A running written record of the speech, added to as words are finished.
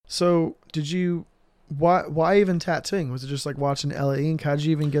So did you? Why even tattooing? Was it just like watching LA Ink? How did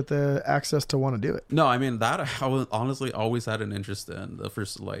you even get the access to want to do it? No, I mean that I was honestly always had an interest in. The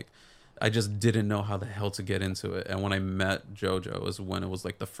first like I just didn't know how the hell to get into it. And when I met JoJo is when it was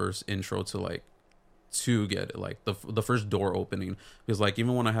like the first intro to like to get it, like the first door opening. Because like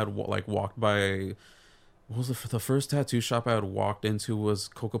even when I had like walked by, what was the first tattoo shop I had walked into was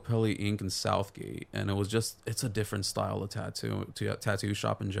Cocopelli Ink in Southgate, and it was just it's a different style of tattoo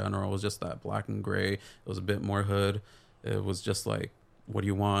shop in general. It was just that black and gray. It was a bit more hood. It was just like, what do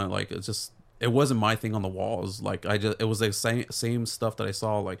you want? Like it's just it wasn't my thing on the walls. Like it was the same stuff that I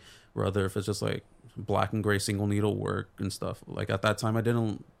saw. Like rather if it's just like black and gray single needle work and stuff. Like at that time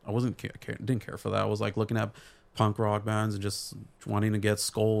didn't care for that. I was like looking at punk rock bands and just wanting to get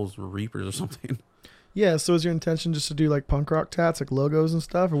Skulls or Reapers or something. Yeah. So is your intention just to do like punk rock tats, like logos and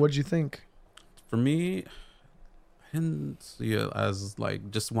stuff, or what did you think? For me, I didn't see it as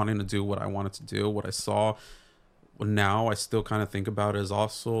like just wanting to do what I wanted to do. What I saw now, I still kind of think about it as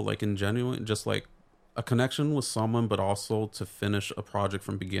also like in genuine, just like a connection with someone, but also to finish a project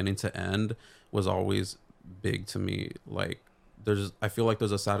from beginning to end was always big to me. Like I feel like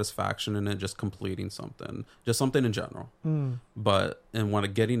there's a satisfaction in it, just completing something, just something in general. But and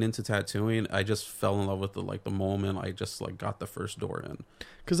when getting into tattooing, I just fell in love with the moment I just like got the first door in.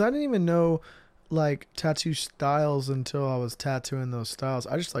 Because I didn't even know like tattoo styles until I was tattooing those styles.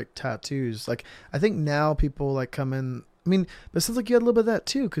 I just like tattoos. Like I think now people like come in. I mean, but it sounds like you had a little bit of that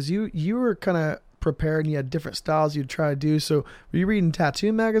too, because you were kind of prepared and you had different styles you'd try to do. So were you reading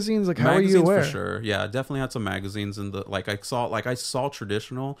tattoo magazines? Like how Magazines, are you aware? for sure. Yeah, definitely had some magazines in the I saw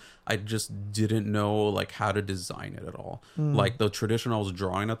traditional. I just didn't know like how to design it at all. Like the traditional I was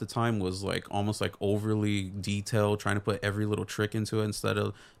drawing at the time was like almost like overly detailed, trying to put every little trick into it instead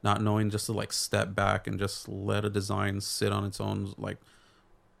of not knowing just to like step back and just let a design sit on its own, like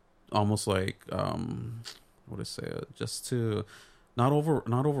almost like what do I say it? Just to not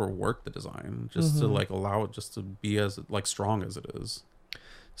overwork the design, just to like allow it just to be as like strong as it is.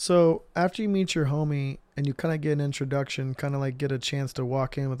 So after you meet your homie and you kind of get an introduction, kind of like get a chance to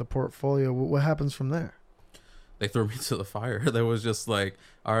walk in with a portfolio, what happens from there? They threw me to the fire. They was just like,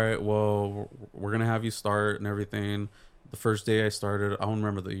 all right, well, we're gonna have you start and everything. The first day I started, I don't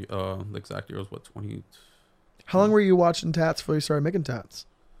remember the exact year. It was what 20. How long were you watching tats before you started making tats?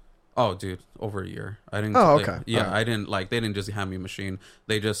 Oh, dude, over a year. I didn't. Oh, okay. Yeah, Right. I didn't like. They didn't just hand me a machine.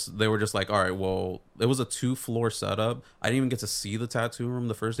 They were just like, all right, well, it was a 2-floor setup. I didn't even get to see the tattoo room.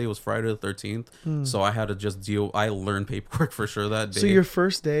 The first day was Friday the 13th, so I had to just deal. I learned paperwork for sure that day. So your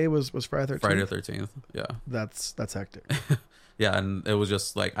first day was Friday 13th? Friday the 13th. Yeah. That's hectic. Yeah, and it was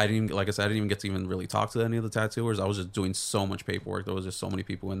just like I didn't like I said I didn't even get to even really talk to any of the tattooers. I was just doing so much paperwork. There was just so many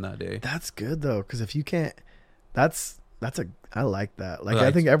people in that day. That's good though, because if you can't, I like that. Like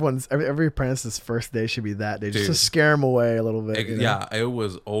I think every apprentice's first day should be that day, just to scare them away a little bit. Yeah, it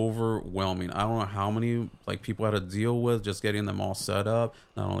was overwhelming. I don't know how many like people I had to deal with just getting them all set up.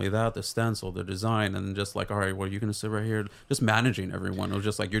 Not only that, the stencil, the design, and just like, all right, well, you're gonna sit right here, just managing everyone. It was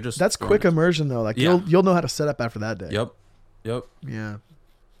just like you're just that's quick immersion though. Like you'll know how to set up after that day. Yep. Yeah.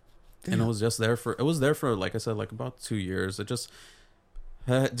 And it was there for like I said, like about 2 years.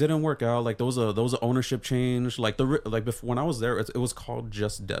 It didn't work out. Like there was a ownership change. Like before, when I was there, it was called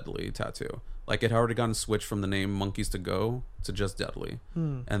Just Deadly Tattoo. Like it had already gotten switched from the name Monkeys to Go to Just Deadly.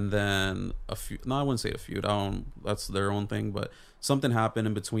 And then I wouldn't say a feud. That's their own thing. But something happened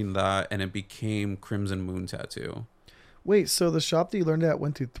in between that, and it became Crimson Moon Tattoo. Wait, so the shop that you learned at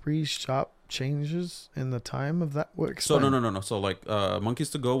went through 3 shop changes in the time of that? So no. So like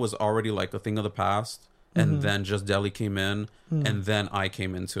Monkeys to Go was already like a thing of the past. And then Just Deadly came in, and then I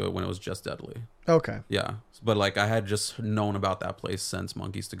came into it when it was Just Deadly. Okay. Yeah, but like I had just known about that place since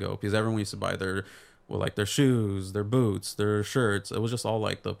Monkeys to Go, because everyone used to buy their shoes, their boots, their shirts. It was just all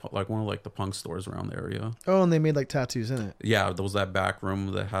like one of like the punk stores around the area. Oh, and they made like tattoos in it. Yeah, there was that back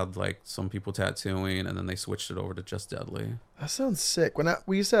room that had like some people tattooing, and then they switched it over to Just Deadly. That sounds sick.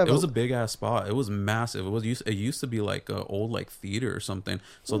 We used to have it was a big ass spot. It was massive. It used to be like an old like theater or something.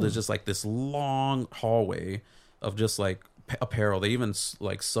 So there's just like this long hallway of just like apparel. They even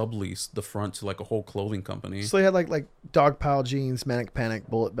like subleased the front to like a whole clothing company. So they had like dog pile jeans, Manic Panic,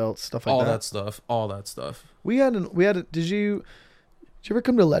 bullet belts, stuff like all that stuff. Did you ever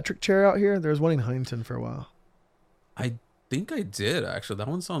come to Electric Chair out here? There was one in Huntington for a while. I think I did actually. That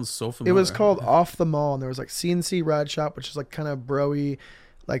one sounds so familiar. It was called Off the Mall, and there was like CNC Ride Shop, which is like kind of bro-y,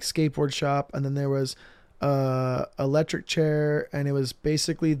 like skateboard shop, and then there was Electric Chair, and it was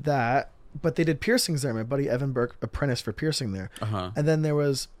basically that. But they did piercings there. My buddy Evan Burke apprenticed for piercing there. And then there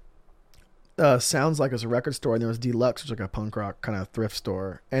was Sounds Like it was a record store, and there was Deluxe, which was like a punk rock kind of thrift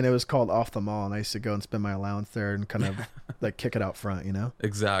store, and it was called Off the Mall, and I used to go and spend my allowance there and kind of like kick it out front, you know.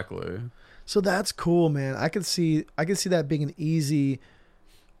 Exactly. So that's cool, man. I could see that being an easy.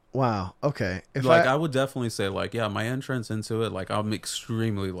 Wow. Okay. If Like I would definitely say, like, yeah, my entrance into it, like, I'm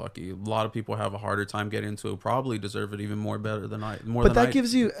extremely lucky. A lot of people have a harder time getting into it. Probably deserve it even more better than I. More But than that I,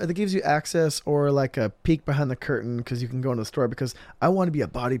 gives you access or like a peek behind the curtain because you can go into the store. Because I want to be a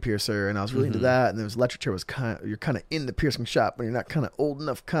body piercer, and I was really into that. And there was electric chair was you're kind of in the piercing shop, but you're not kind of old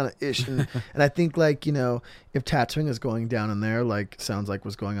enough, kind of ish. And and I think like if tattooing is going down in there, like Sounds Like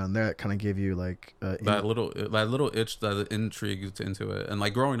was going on there, it kind of gave you like that little itch that intrigued into it. And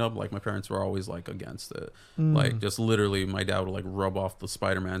like growing up, like my parents were always like against it. Like just literally, my dad would like rub off the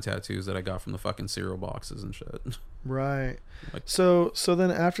Spider-Man tattoos that I got from the fucking cereal boxes and shit. Right. Like, so then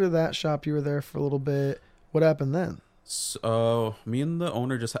after that shop, you were there for a little bit. What happened then? So me and the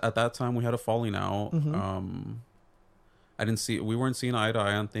owner just at that time we had a falling out. We weren't seeing eye to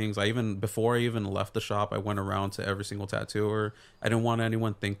eye on things. Before I even left the shop, I went around to every single tattooer. I didn't want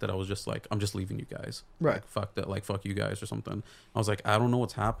anyone to think that I was just like, I'm just leaving you guys. Right. Like, fuck that. Like, fuck you guys or something. I was like, I don't know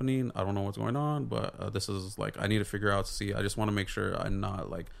what's happening. I don't know what's going on, but this is like, I need to figure out to see. I just want to make sure I'm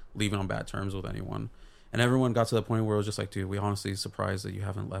not like leaving on bad terms with anyone. And everyone got to the point where it was just like, dude, we honestly surprised that you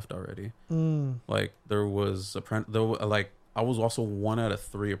haven't left already. Like there was I was also 1 out of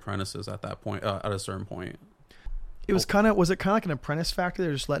 3 apprentices at that point, at a certain point. It was was it kind of like an apprentice factory?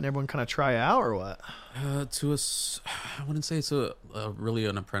 They're just letting everyone kind of try out, or what? I wouldn't say it's really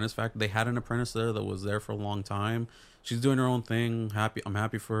an apprentice factory. They had an apprentice there that was there for a long time. She's doing her own thing. I'm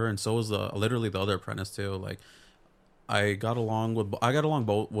happy for her, and so is literally the other apprentice too. Like I got along with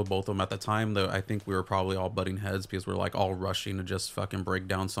both of them at the time. Though I think we were probably all butting heads because we're like all rushing to just fucking break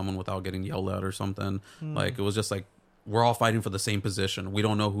down someone without getting yelled at or something. Like it was just like, we're all fighting for the same position. We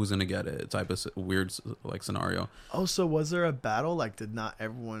don't know who's gonna get it. Type of weird like scenario. Oh, so was there a battle? Like, did not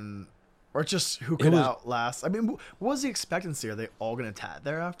everyone, or just who could outlast? I mean, what was the expectancy? Are they all gonna tat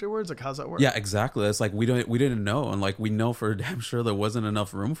there afterwards? Like, how's that work? Yeah, exactly. It's like we didn't know, and like we know for damn sure there wasn't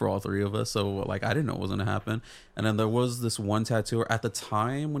enough room for all 3 of us. So like I didn't know what was gonna happen. And then there was this one tattooer at the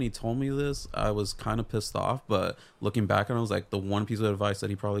time when he told me this, I was kind of pissed off. But looking back on it, I was like, the one piece of advice that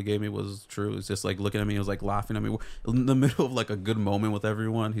he probably gave me was true. It's just like looking at me, he was like laughing at me in the middle of like a good moment with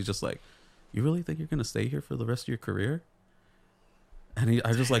everyone. He's just like, "You really think you're gonna stay here for the rest of your career?" And I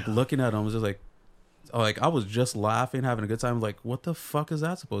was just like looking at him, I was just like I was just laughing, having a good time. Like, what the fuck is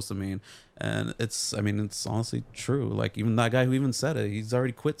that supposed to mean? And it's honestly true. Like, even that guy who even said it, he's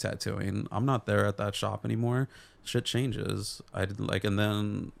already quit tattooing. I'm not there at that shop anymore. Shit changes. And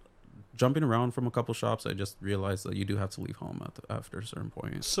then jumping around from a couple shops, I just realized that you do have to leave home after a certain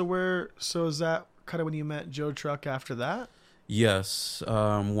point. So is that kind of when you met Joe Truck after that? Yes.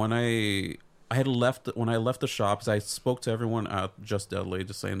 When I left the shops, I spoke to everyone at Just Deadly,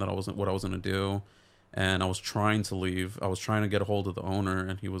 just saying that I wasn't what I was going to do. And I was trying to leave. I was trying to get a hold of the owner,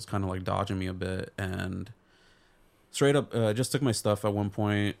 and he was kind of like dodging me a bit. And straight up, just took my stuff at one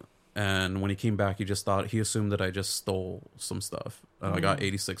point. And when he came back, he assumed that I just stole some stuff. I got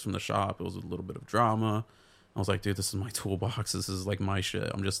 86 from the shop. It was a little bit of drama. I was like, dude, this is my toolbox. This is like my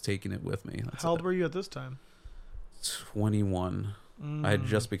shit. I'm just taking it with me. How old were you at this time? 21. I had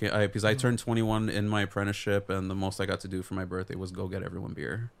just because I turned 21 in my apprenticeship, and the most I got to do for my birthday was go get everyone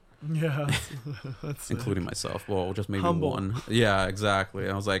beer. Yeah, that's including myself. Well, just maybe humble. one. Yeah, exactly.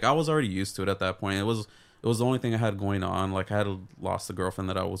 I was like, I was already used to it at that point. It was the only thing I had going on. Like I had lost the girlfriend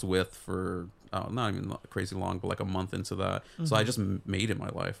that I was with for not even crazy long, but like a month into that. So I just made it my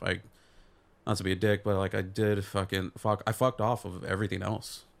life. Not to be a dick, but like I did I fucked off of everything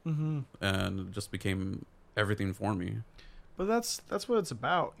else, and it just became everything for me. But that's what it's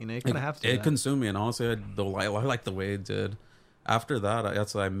about, you know. You kind of have to. It consumed me, and honestly, I like the way it did. After that,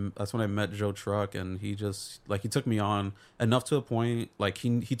 that's when I met Joe Truck, and he took me on enough to a point. Like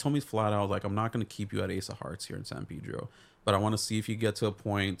he told me flat out, like, I'm not going to keep you at Ace of Hearts here in San Pedro, but I want to see if you get to a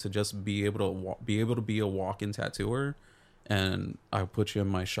point to just be able to be a walk-in tattooer, and I'll put you in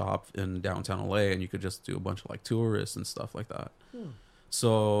my shop in downtown LA, and you could just do a bunch of like tourists and stuff like that.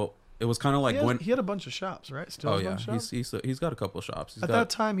 So it was kind of like he had a bunch of shops, right? Still a bunch of shops? He's got a couple of shops.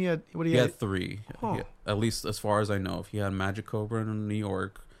 That time he had he had 3. At least as far as I know. He had Magic Cobra in New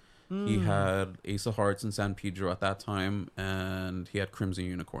York. He had Ace of Hearts in San Pedro at that time, and he had Crimson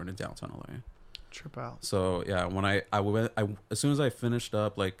Unicorn in downtown LA. Trip out. So yeah, when I went, as soon as I finished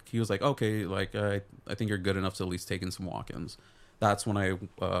up, like he was like, okay, like I think you're good enough to at least take in some walk-ins. That's when I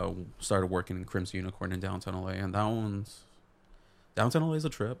started working in Crimson Unicorn in downtown LA, and downtown LA is a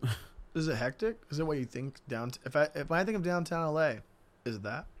trip. Is it hectic? Is it what you think If I think of downtown LA, is it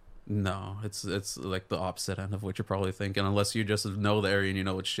that? No, it's like the opposite end of what you're probably thinking, unless you just know the area and you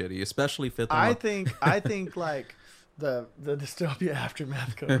know it's shitty, especially Fifth and I think like the Dystopia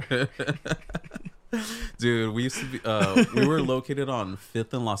Aftermath cover. Dude, we used to be we were located on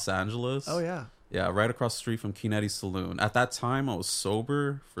 5th in Los Angeles. Oh yeah. Yeah, right across the street from Key Saloon. At that time I was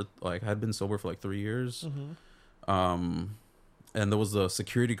sober for like I had been sober for like 3 years. And there was a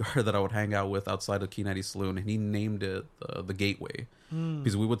security guard that I would hang out with outside of Key Saloon, and he named it the Gateway.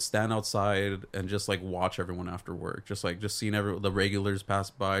 Because we would stand outside and just like watch everyone after work, just seeing the regulars pass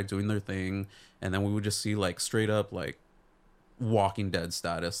by doing their thing, and then we would just see like straight up like Walking Dead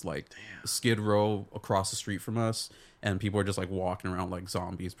status, like Skid Row across the street from us, and people are just like walking around like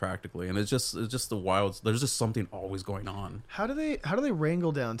zombies practically, and it's just the wilds. There's just something always going on. How do they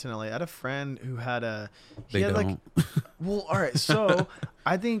wrangle downtown LA? I had a friend who had They don't. like, well, all right, so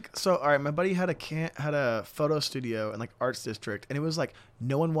I think so. All right, my buddy had a photo studio in like Arts District, and it was like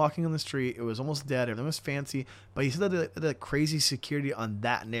no one walking on the street. It was almost dead. Everything was fancy, but he said that the crazy security on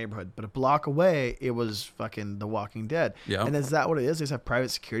that neighborhood. But a block away, it was fucking The Walking Dead. Yeah. And is that what it is? They just have private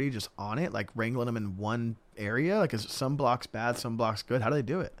security just on it, like wrangling them in one area. Like, is some blocks bad, some blocks good? How do they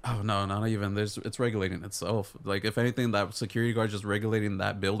do it? Oh no, not even. It's regulating itself. Like if anything, that security guard just regulating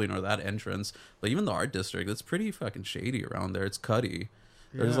that building or that entrance. Like even the Art District, it's pretty fucking shady around there. It's cutty.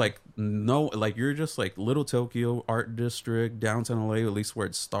 There's like no, like you're just like Little Tokyo, Art District, downtown LA, at least where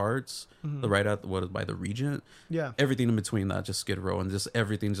it starts, right at by the Regent. Yeah. Everything in between that, just Skid Row, and just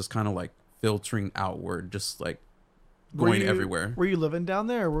everything just kind of like filtering outward, just like going everywhere. Were you living down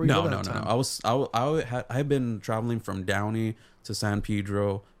there, or were you No. living I had been traveling from Downey to San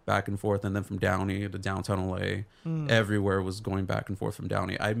Pedro, back and forth, and then from Downey to downtown LA. Everywhere was going back and forth from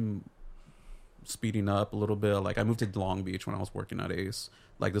Downey. I'm speeding up a little bit. Like I moved to Long Beach when I was working at Ace.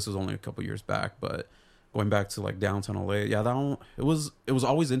 Like this was only a couple years back, but going back to like downtown LA, yeah, that one, it was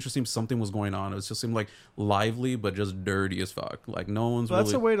always interesting. Something was going on. It just seemed like lively, but just dirty as fuck. Like no one's. Well,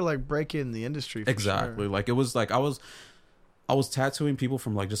 that's a way to like break in the industry. For exactly. Sure. Like it was like I was tattooing people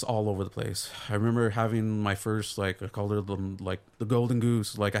from like just all over the place. I remember having my first, like I called her the Golden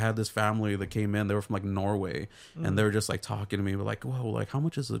Goose. Like I had this family that came in. They were from like Norway, and they were just like talking to me, like, whoa, like how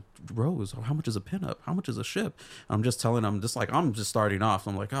much is a rose? Or how much is a pinup? How much is a ship? And I'm just telling them, I'm just starting off.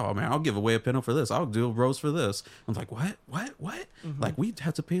 I'm like, oh man, I'll give away a pinup for this. I'll do a rose for this. I'm like, what? Like we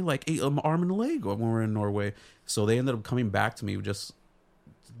had to pay like an arm and a leg when we were in Norway. So they ended up coming back to me just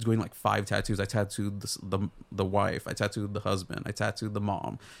doing like 5 tattoos. I tattooed the wife, I tattooed the husband, I tattooed the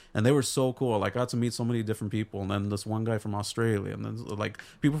mom, and they were so cool. Like I got to meet so many different people, and then this one guy from Australia, and then like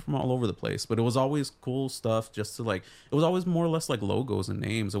people from all over the place. But it was always cool stuff. Just to like, it was always more or less like logos and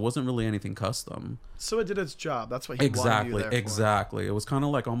names. It wasn't really anything custom. So it did its job. That's what he wanted you there for. Exactly. It was kind of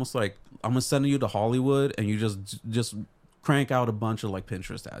like almost like I'm gonna send you to Hollywood, and you just crank out a bunch of like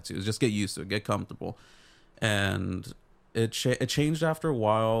Pinterest tattoos. Just get used to it, get comfortable, and it changed after a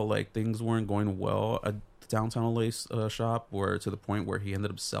while. Like things weren't going well at the downtown LA shop, where to the point where he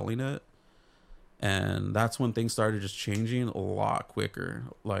ended up selling it, and that's when things started just changing a lot quicker.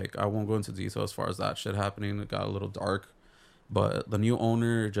 Like I won't go into detail as far as that shit happening. It got a little dark, but the new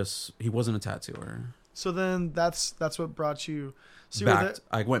owner he wasn't a tattooer. So then that's what brought you. So back.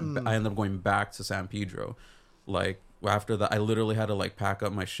 I ended up going back to San Pedro, like. After that, I literally had to like pack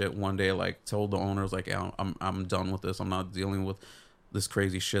up my shit one day. Like told the owners, like, yeah, I'm done with this. I'm not dealing with this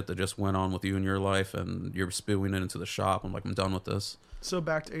crazy shit that just went on with you in your life, and you're spewing it into the shop. I'm like, I'm done with this. So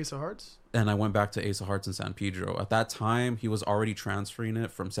back to Ace of Hearts. And I went back to Ace of Hearts in San Pedro. At that time, he was already transferring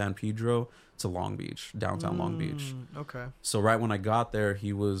it from San Pedro to Long Beach, downtown Long Beach. Okay. So right when I got there,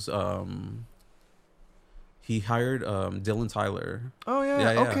 he was he hired Dylan Tyler. Oh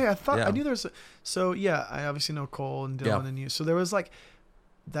yeah. Okay, I thought yeah. I knew there was. So yeah, I obviously know Cole and Dylan and you. So there was like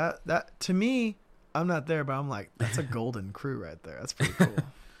that to me. I'm not there, but I'm like, that's a golden crew right there. That's pretty cool.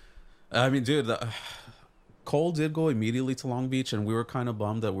 I mean, dude, Cole did go immediately to Long Beach, and we were kind of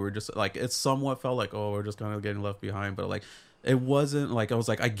bummed that we were just like, it somewhat felt like, oh, we're just kind of getting left behind, but like. It wasn't like I was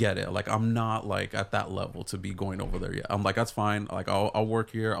like, I get it. Like I'm not like at that level to be going over there yet. I'm like, that's fine. Like I'll work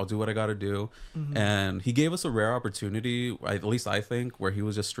here. I'll do what I got to do. And he gave us a rare opportunity, at least I think, where he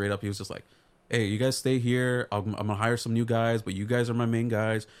was just straight up. He was just like, hey, you guys stay here. I'm gonna hire some new guys, but you guys are my main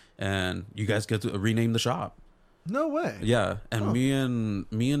guys, and you guys get to rename the shop. No way. Yeah, and me and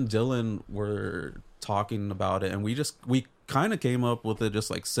Dylan were talking about it, and we kind of came up with it just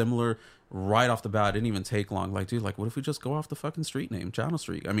like similar right off the bat. It didn't even take long. Like, dude, like, what if we just go off the fucking street name, Channel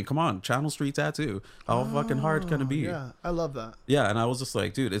Street? I mean, come on, Channel Street Tattoo. How fucking hard can it be? Yeah, I love that. Yeah, and I was just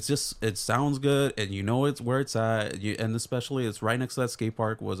like, dude, it sounds good, and you know it's where it's at, and especially it's right next to that skate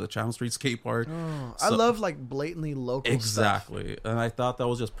park. Was a Channel Street skate park. Oh, I love like blatantly local exactly, stuff. and I thought that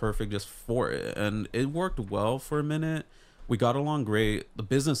was just perfect just for it, and it worked well for a minute. We got along great. The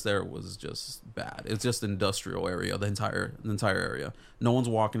business there was just bad. It's just industrial area, the entire area. No one's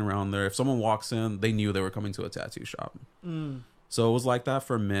walking around there. If someone walks in, they knew they were coming to a tattoo shop. So it was like that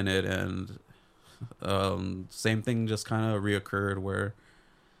for a minute, and same thing just kind of reoccurred where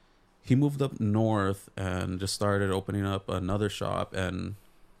he moved up north and just started opening up another shop, and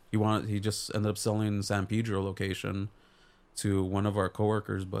he just ended up selling San Pedro location to one of our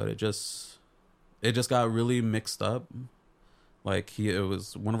coworkers, but it just got really mixed up. Like it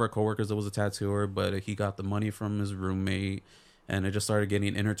was one of our coworkers that was a tattooer, but he got the money from his roommate, and it just started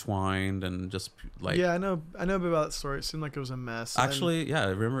getting intertwined and just like. Yeah, I know a bit about that story. It seemed like it was a mess. Actually, yeah, I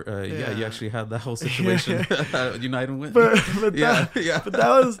remember. Yeah, you actually had that whole situation. United went. But yeah. But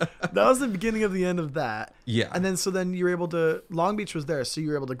that was the beginning of the end of that. Yeah. And then you were able to. Long Beach was there, so you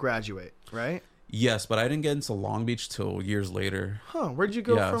were able to graduate, right? Yes, but I didn't get into Long Beach till years later. Huh? Where'd you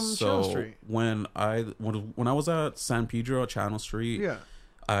go from Channel Street? When I was at San Pedro at Channel Street, yeah,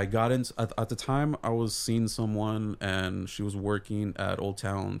 I got into at the time I was seeing someone, and she was working at Old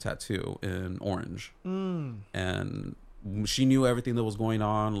Town Tattoo in Orange, and she knew everything that was going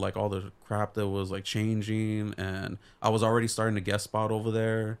on, like all the crap that was like changing, and I was already starting to guest spot over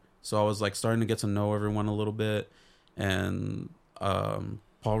there, so I was like starting to get to know everyone a little bit, and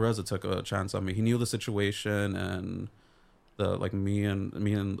Paul Reza took a chance on me. He knew the situation, and me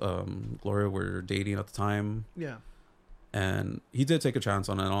and Gloria were dating at the time. Yeah. And he did take a chance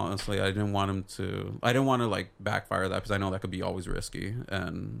on it. Honestly, I didn't want to like backfire that, because I know that could be always risky.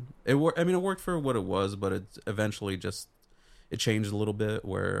 And it worked for what it was, but it eventually it changed a little bit,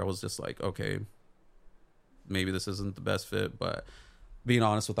 where I was just like, okay, maybe this isn't the best fit. But being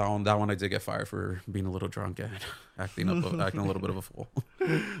honest with that one I did get fired for being a little drunk and acting a little bit of a fool.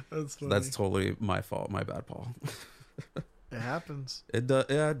 That's funny. That's totally my fault. My bad, Paul. It happens. It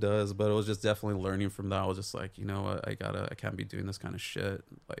does. But it was just definitely learning from that. I was just like, you know what, I can't be doing this kind of shit,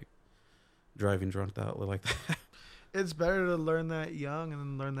 like driving drunk like that. It's better to learn that young and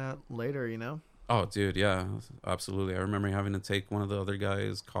then learn that later, you know? Oh, dude, yeah, absolutely. I remember having to take one of the other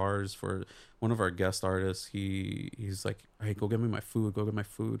guys' cars for one of our guest artists. He's like, hey, go get me my food.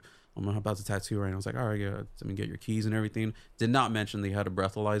 I'm about to tattoo right now. I was like, all right, yeah, let me get your keys and everything. Did not mention they had a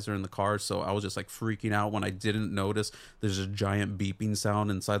breathalyzer in the car, so I was just like freaking out when I didn't notice there's a giant beeping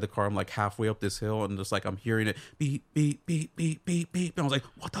sound inside the car. I'm like halfway up this hill, and just like I'm hearing it beep, beep, beep, beep, beep, beep. And I was like,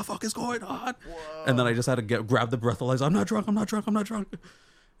 what the fuck is going on? Whoa. And then I just had to grab the breathalyzer. I'm not drunk.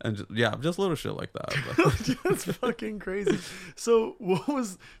 And just little shit like that. That's fucking crazy. So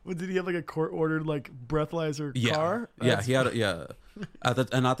did he have like a court ordered like breathalyzer car? Yeah, he had At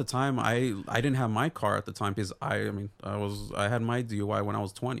the time I didn't have my car at the time, because I had my DUI when I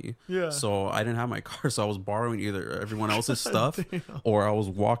was 20. Yeah. So I didn't have my car, so I was borrowing either everyone else's stuff or I was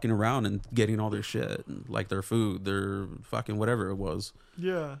walking around and getting all their shit, like their food, their fucking whatever it was.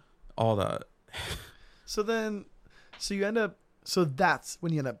 Yeah. All that. So that's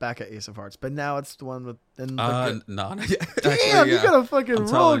when you end up back at Ace of Hearts, but now it's the one with. No. Damn, Actually, you got a fucking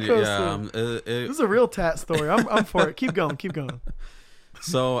roller coaster. This is a real tat story. I'm for it. Keep going.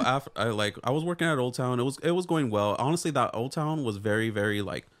 So after I was working at Old Town, it was going well. Honestly, that Old Town was very, very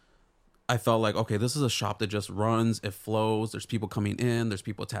like. I felt like, okay, this is a shop that just runs, it flows. There's people coming in, there's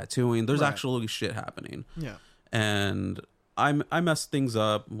people tattooing, there's actually shit happening. Yeah, and I messed things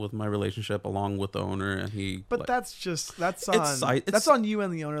up with my relationship along with the owner, and he. But that's on you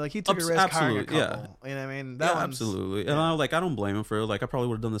and the owner. Like he took a risk hiring a couple. Yeah. You know what I mean? Absolutely. And I don't blame him for it. Like I probably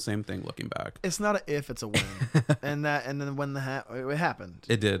would have done the same thing looking back. It's not a if, it's a when. and then when it happened.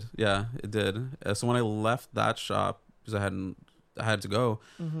 It did. Yeah, it did. So when I left that shop, because I had to go,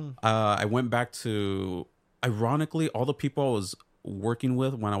 I went back to, ironically, all the people I was working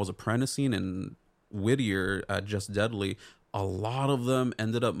with when I was apprenticing in Whittier at Just Deadly. A lot of them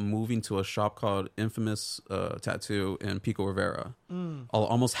ended up moving to a shop called Infamous Tattoo in Pico Rivera.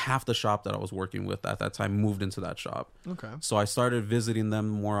 Almost half the shop that I was working with at that time moved into that shop. Okay. So I started visiting them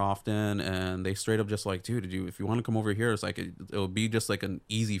more often, and they straight up just like, dude, if you want to come over here, it's like it'll be just like an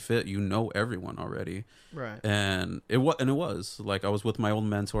easy fit. You know everyone already. Right. And it was like I was with my old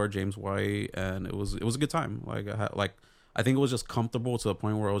mentor James White, and it was a good time. I think it was just comfortable to the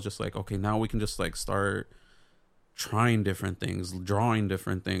point where I was just like, okay, now we can just like start trying different things, drawing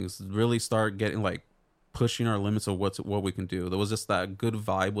different things, really start getting like pushing our limits of what we can do. There was just that good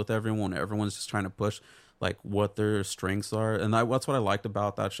vibe with everyone. Everyone's just trying to push like what their strengths are, and that's what I liked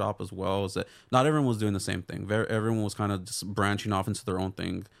about that shop as well, is that not everyone was doing the same thing. Everyone was kind of just branching off into their own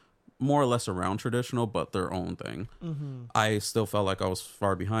thing, more or less around traditional, but their own thing. I still felt like I was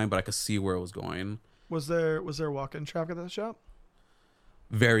far behind, but I could see where it was going. Was there walk-in traffic at that shop?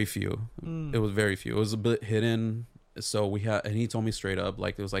 Very few. It was very few. It was a bit hidden. So we had, and he told me straight up,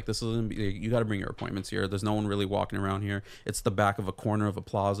 like, it was like, this isn't, you got to bring your appointments here. There's no one really walking around here. It's the back of a corner of a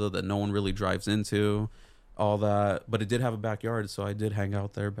plaza that no one really drives into, all that. But it did have a backyard, so I did hang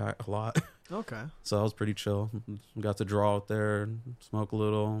out there back a lot. Okay. So that was pretty chill. Got to draw out there, smoke a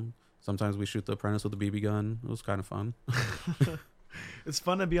little. Sometimes we shoot the apprentice with a BB gun. It was kind of fun. It's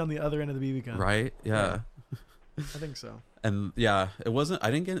fun to be on the other end of the BB gun. Right? Yeah. I think so. And yeah,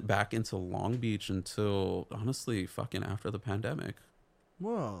 I didn't get back into Long Beach until honestly fucking after the pandemic.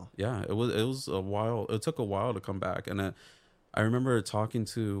 Whoa. Yeah, it was a while. It took a while to come back. And I remember talking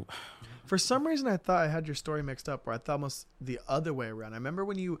to, for some reason I thought I had your story mixed up, where I thought almost the other way around. I remember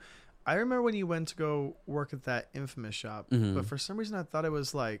when you went to go work at that infamous shop, but for some reason I thought it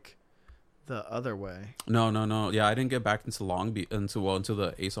was like the other way. No. Yeah, I didn't get back into Long Beach into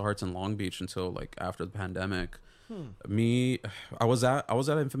the Ace of Hearts in Long Beach until like after the pandemic. I was at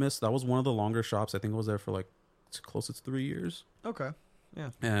Infamous. That was one of the longer shops. I think I was there for like close to 3 years. Okay.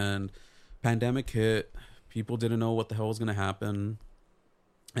 Yeah. And pandemic hit. People didn't know what the hell was going to happen.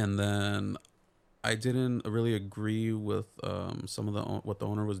 And then I didn't really agree with some of what the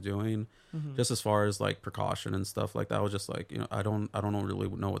owner was doing, just as far as like precaution and stuff like that. I was just like, I don't really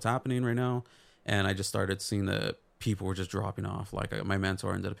know what's happening right now. And I just started seeing that people were just dropping off. Like my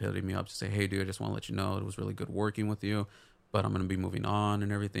mentor ended up hitting me up to say, hey dude, I just want to let you know it was really good working with you, but I'm going to be moving on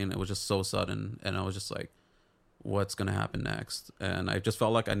and everything. It was just so sudden. And I was just like, what's going to happen next? And I just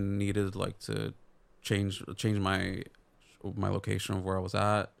felt like I needed like to change my location of where I was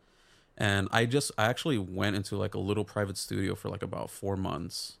at. And I actually went into like a little private studio for like about 4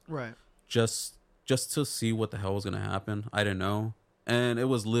 months. Right. Just to see what the hell was going to happen. I didn't know. And it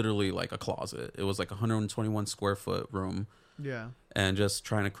was literally like a closet. It was like a 121 square foot room. Yeah. And just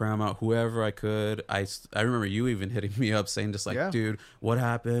trying to cram out whoever I could. I remember you even hitting me up saying just like, dude, what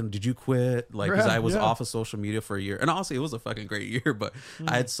happened? Did you quit? Like, because I was off of social media for a year. And honestly, it was a fucking great year. But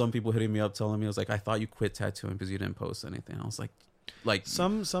I had some people hitting me up telling me, I was like, I thought you quit tattooing because you didn't post anything. I was like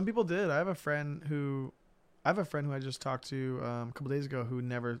some people did. I have a friend who I just talked to a couple days ago who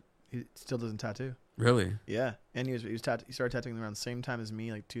he still doesn't tattoo. Really? Yeah. And he started tattooing around the same time as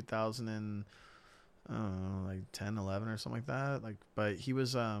me, like 2000 and like 10, 11 or something like that. Like, but he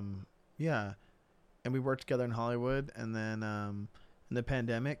was yeah. And we worked together in Hollywood, and then in the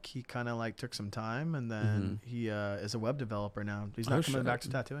pandemic he kind of like took some time, and then he is a web developer now. He's not coming back to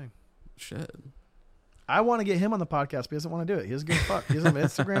tattooing. Shit. I want to get him on the podcast, but he doesn't want to do it. He doesn't give a fuck. He doesn't have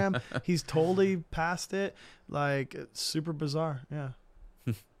Instagram. He's totally past it. Like, it's super bizarre. Yeah.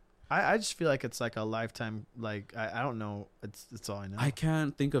 I just feel like it's like a lifetime. Like, I don't know. It's all I know. I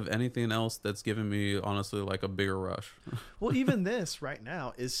can't think of anything else that's given me, honestly, like a bigger rush. Well, even this right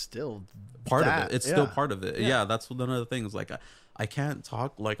now is still part of it. It's still part of it. Yeah, that's one of the things. Like, I can't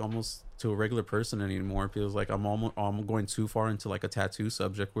talk like almost to a regular person anymore. It feels like I'm going too far into like a tattoo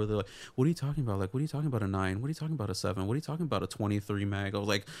subject where they're like, what are you talking about? Like, what are you talking about a 9? What are you talking about a 7? What are you talking about a 23 mag? I was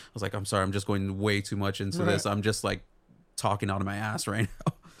like, I'm sorry, I'm just going way too much into this. I'm just like talking out of my ass right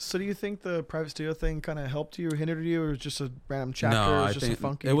now. So do you think the private studio thing kind of helped you or hindered you, or was just a random chapter? No, I think a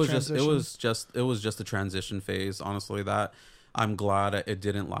funky it was just a transition phase. Honestly, that I'm glad it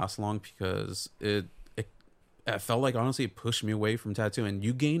didn't last long, because it felt like, honestly, it pushed me away from tattooing.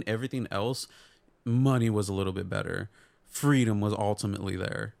 You gain everything else. Money was a little bit better. Freedom was ultimately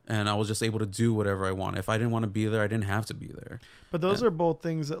there, and I was just able to do whatever I want. If I didn't want to be there, I didn't have to be there. But those are both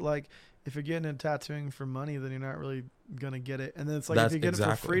things that, like, if you're getting into tattooing for money, then you're not really gonna get it. And then it's like, if you get it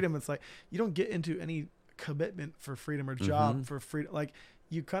for freedom, it's like you don't get into any commitment for freedom or job for freedom. Like,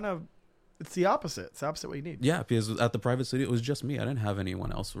 you kind of, it's the opposite. It's the opposite what you need. Yeah, because at the private studio, it was just me. I didn't have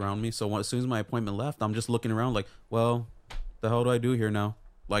anyone else around me. So as soon as my appointment left, I'm just looking around like, well, the hell do I do here now?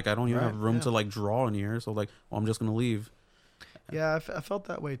 Like, I don't even have room to like draw in here. So like, well, I'm just gonna leave. Yeah, I felt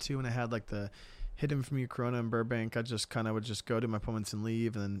that way too when I had like the Hidden From You Corona in Burbank. I just kind of would just go to my appointments and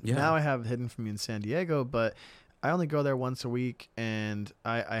leave. And then now I have Hidden From You in San Diego, but I only go there once a week, and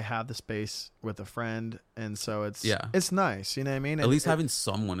I have the space with a friend, and so it's nice, you know what I mean? At least having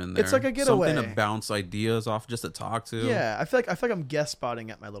someone in there. It's like a getaway. Something to bounce ideas off, just to talk to. Yeah, I feel like I'm guest spotting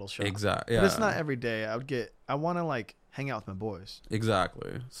at my little shop. Exactly. Yeah. But it's not every day. I want to like hang out with my boys.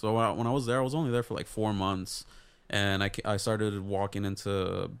 Exactly. So when I was there, I was only there for like 4 months, and I started walking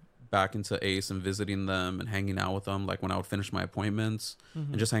into back into Ace and visiting them and hanging out with them, like when I would finish my appointments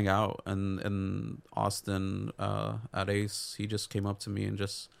and just hang out. And Austin at Ace, he just came up to me and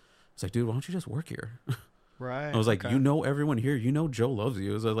just was like, dude, why don't you just work here? Right. I was like, you know everyone here. You know Joe loves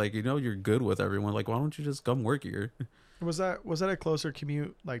you. So like, you know you're good with everyone. Like, why don't you just come work here? Was that a closer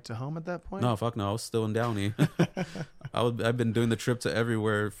commute like to home at that point? No, fuck no. I was still in Downey. I've been doing the trip to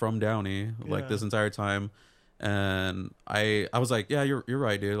everywhere from Downey like this entire time, and I was like, yeah, you're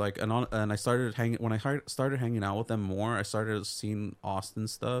right, dude. Like, and I started started hanging out with them more. I started seeing Austin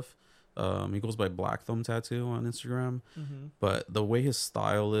stuff. He goes by Black Thumb Tattoo on Instagram, but the way his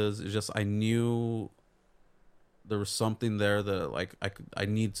style is just I knew there was something there that like I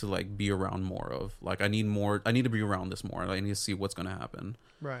need to like be around more of. Like I need to be around this more. I need to see what's gonna happen.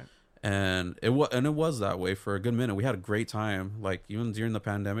 Right. And it was that way for a good minute. We had a great time. Like even during the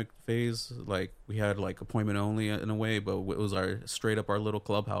pandemic phase, like we had like appointment only in a way, but it was our little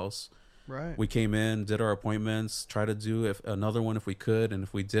clubhouse. Right. We came in, did our appointments, tried to do another one if we could, and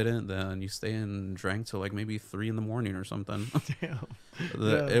if we didn't, then you stay and drank till like maybe 3 a.m. or something. Damn.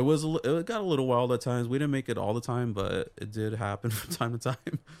 It got a little wild at times. We didn't make it all the time, but it did happen from time to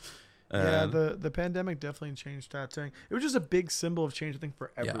time. Yeah, the pandemic definitely changed tattooing. It was just a big symbol of change, I think,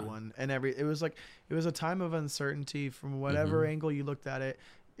 for everyone. And it was a time of uncertainty from whatever angle you looked at it.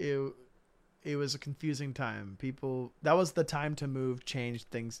 It was a confusing time. That was the time to move, change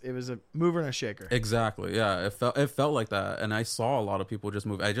things. It was a mover and a shaker. Exactly. Yeah, it felt like that, and I saw a lot of people just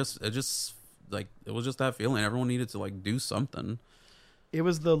move. It was just that feeling. Everyone needed to like do something. It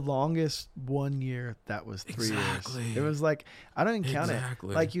was the longest 1 year that was 3 years. It was like, I don't even count it.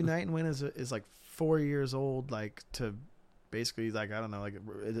 Like Unite and Win is like 4 years old, like to basically like, I don't know, like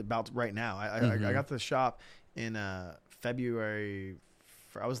it's about right now. I got to the shop in February.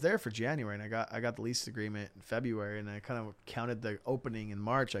 I was there for January, and I got the lease agreement in February, and I kind of counted the opening in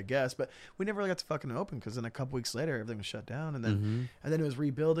March, I guess. But we never really got to fucking open because then a couple weeks later, everything was shut down, and then it was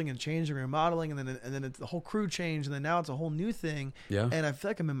rebuilding and changing, remodeling, and then the whole crew changed, and then now it's a whole new thing. Yeah. And I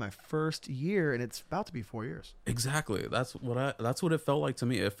feel like I'm in my first year, and it's about to be 4 years. Exactly. That's what it felt like to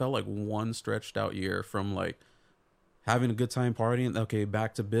me. It felt like one stretched out year from like having a good time partying, okay,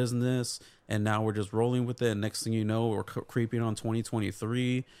 back to business, and now we're just rolling with it. And next thing you know, we're creeping on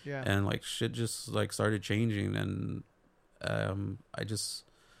 2023, and like shit just like started changing. And I'm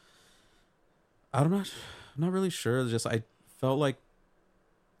not really sure. Just I felt like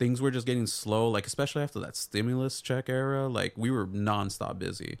things were just getting slow, like especially after that stimulus check era. Like we were nonstop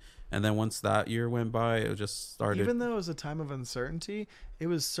busy. And then once that year went by, it just started. Even though it was a time of uncertainty, it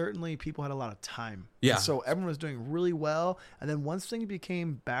was certainly people had a lot of time. Yeah. And so everyone was doing really well. And then once things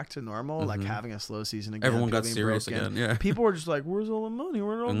became back to normal, like having a slow season again, everyone got serious again. Yeah. People were just like, "Where's all the money?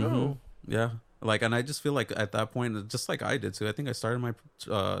 Where'd it all go?" Yeah. Like, and I just feel like at that point, just like I did too. I think I started my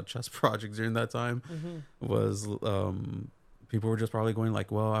chest project during that time. Was people were just probably going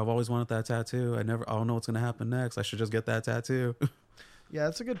like, "Well, I've always wanted that tattoo. I don't know what's gonna happen next. I should just get that tattoo." Yeah,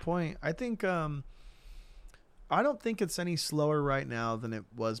 that's a good point. I think I don't think it's any slower right now than it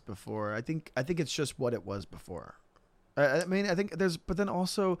was before. I think it's just what it was before. I mean, I think but then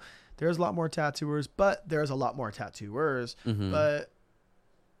also there's a lot more tattooers, but there's a lot more tattooers. But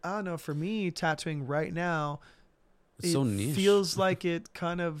I don't know. For me, tattooing right now, it's so niche. Feels like it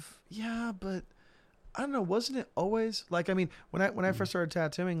kind of but I don't know. Wasn't it always like? I mean, when I first started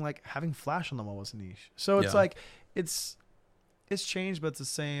tattooing, like having flash on the wall was niche. So it's like it's changed, but it's the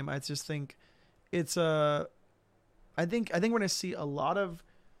same. I just think it's I think we're gonna see a lot of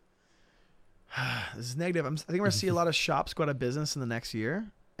this is negative. I think we're gonna see a lot of shops go out of business in the next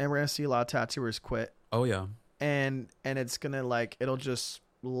year, and we're gonna see a lot of tattooers quit. Oh yeah, and it's gonna it'll just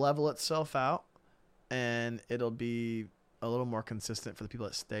level itself out, and it'll be a little more consistent for the people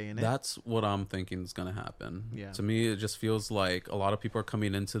that stay in it. That's what I'm thinking is going to happen. Yeah. To me, it just feels like a lot of people are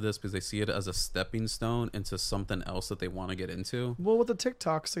coming into this because they see it as a stepping stone into something else that they want to get into. Well, with the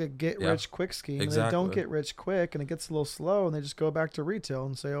TikToks, like a get rich quick scheme. Exactly. They don't get rich quick, and it gets a little slow, and they just go back to retail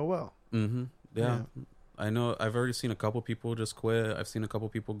and say, "Oh well." Yeah. I know. I've already seen a couple people just quit. I've seen a couple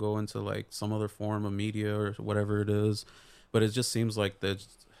people go into like some other form of media or whatever it is, but it just seems like that.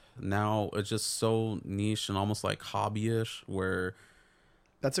 Now it's just so niche and almost like hobbyish. Where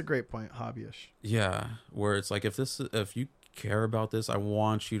that's a great point, hobbyish. Yeah, where it's like if you care about this, I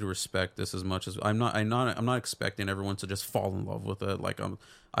want you to respect this as much as I'm not expecting everyone to just fall in love with it. Like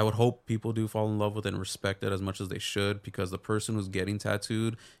I would hope people do fall in love with it and respect it as much as they should, because the person who's getting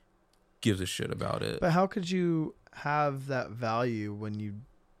tattooed gives a shit about it. But how could you have that value when you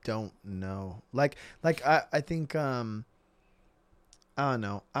don't know? Like I think I don't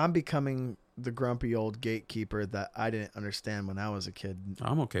know. I'm becoming the grumpy old gatekeeper that I didn't understand when I was a kid.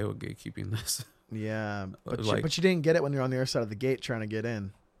 I'm okay with gatekeeping this. Yeah, but Like- but you didn't get it when you're on the other side of the gate trying to get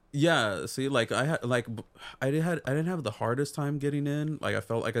in. Yeah, see, like I didn't have the hardest time getting in. Like I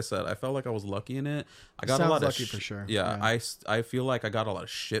felt, like I said, I felt like I was lucky in it. I got a Sounds lot lucky of for sure. Yeah, Yeah. I feel like I got a lot of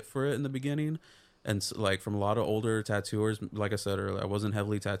shit for it in the beginning, and like from a lot of older tattooers. Like I said earlier, I wasn't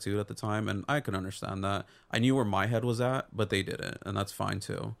heavily tattooed at the time, and I could understand that. I knew where my head was at, but they didn't, and that's fine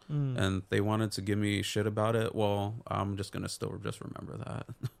too. And they wanted to give me shit about it. Well, I'm just gonna still just remember that.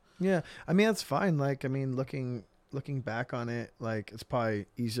 Yeah, I mean that's fine. Like, I mean, looking back on it, like it's probably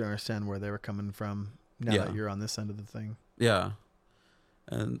easier to understand where they were coming from now Yeah. that you're on this end of the thing. Yeah,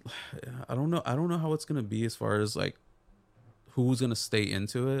 and I don't know. I don't know how it's gonna be as far as like who's gonna stay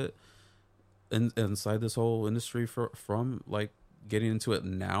into it inside this whole industry from like getting into it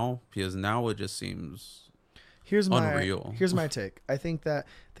now, because now it just seems Here's my unreal. Here's my take. I think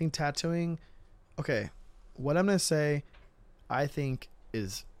tattooing. Okay, what I'm gonna say, I think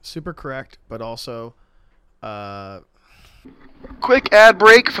is super correct, but also. Quick ad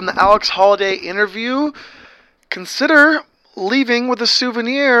break from the Alex Holiday interview. Consider leaving with a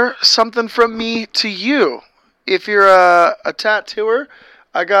souvenir, something from me to you. If you're a tattooer,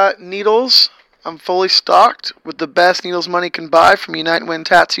 I got needles. I'm fully stocked with the best needles money can buy from Unite Wind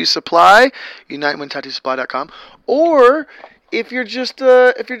Tattoo Supply, UniteWindTattooSupply.com. Or if you're just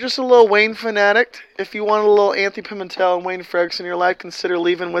a little Wayne fanatic, if you want a little Anthony Pimentel and Wayne Fredrickson in your life, consider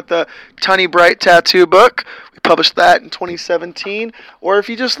leaving with the Tiny Bright Tattoo book. We published that in 2017. Or if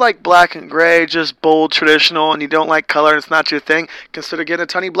you just like black and gray, just bold, traditional, and you don't like color and it's not your thing, consider getting a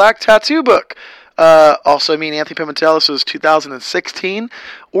Tiny Black Tattoo book. Also, me and Anthony Pimentel, this was 2016.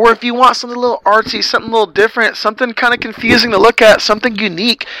 Or if you want something a little artsy, something a little different, something kind of confusing to look at, something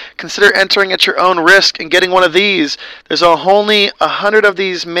unique, consider entering at your own risk and getting one of these. There's only 100 of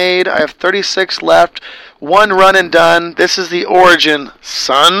these made. I have 36 left. One run and done. This is the origin,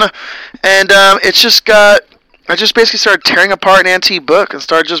 son. And it's just got... I just basically started tearing apart an antique book and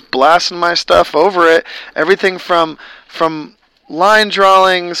started just blasting my stuff over it. Everything from line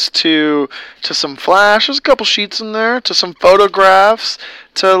drawings to some flash. There's a couple sheets in there, to some photographs,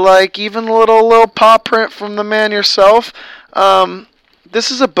 to like even a little paw print from the man yourself.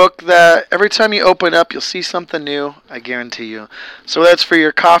 This is a book that every time you open up, you'll see something new. I guarantee you. So that's for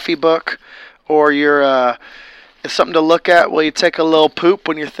your coffee book, or your it's something to look at while you take a little poop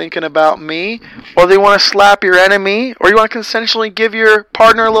when you're thinking about me, or you want to slap your enemy, or you want to consensually give your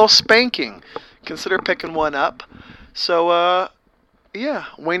partner a little spanking. Consider picking one up. So, yeah,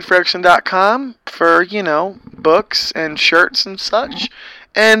 WayneFredrickson.com for, books and shirts and such.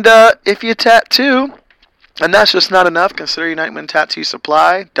 And if you tattoo, and that's just not enough, consider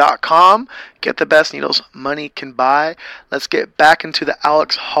UniteWindTattooSupply.com. Get the best needles money can buy. Let's get back into the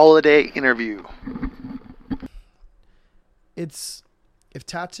Alex Holiday interview. If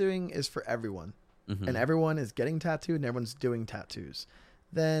tattooing is for everyone, and everyone is getting tattooed and everyone's doing tattoos,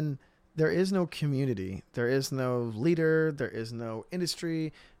 then there is no community. There is no leader. There is no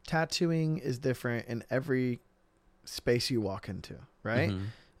industry. Tattooing is different in every space you walk into, right?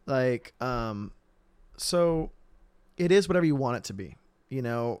 Like, so it is whatever you want it to be,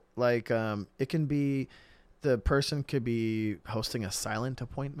 it can be, the person could be hosting a silent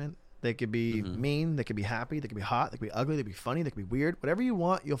appointment. They could be mean. They could be happy. They could be hot. They could be ugly. They could be funny. They could be weird. Whatever you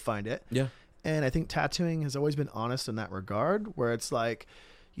want, you'll find it. Yeah. And I think tattooing has always been honest in that regard, where it's like,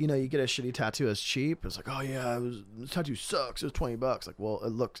 you get a shitty tattoo as cheap. It's like, oh yeah, the tattoo sucks. It was $20. Like, well,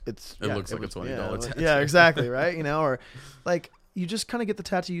 it looks like a $20 tattoo. Yeah, exactly, right. Or like you just kind of get the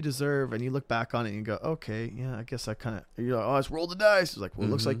tattoo you deserve, and you look back on it and you go, okay, yeah, I guess I kind of, oh, let's roll the dice. It's like, well,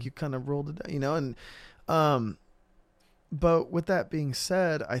 it looks like you kind of rolled the dice, and but with that being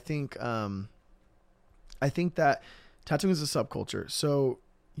said, I think that tattooing is a subculture. So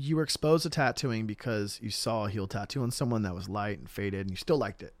you were exposed to tattooing because you saw a heel tattoo on someone that was light and faded, and you still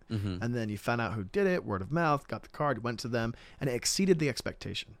liked it. And then you found out who did it, word of mouth, got the card, went to them, and it exceeded the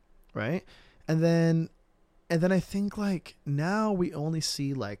expectation, right? And then I think like now we only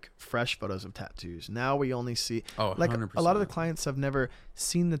see like fresh photos of tattoos. Now we only see like 100%. A lot of the clients have never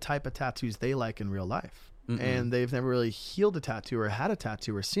seen the type of tattoos they like in real life. And they've never really healed a tattoo or had a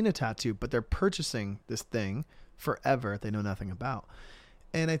tattoo or seen a tattoo, but they're purchasing this thing forever they know nothing about.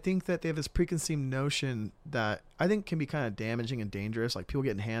 And I think that they have this preconceived notion that I think can be kind of damaging and dangerous. Like people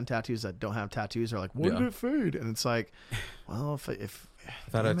getting hand tattoos that don't have tattoos are like, when did it fade? And it's like, well, if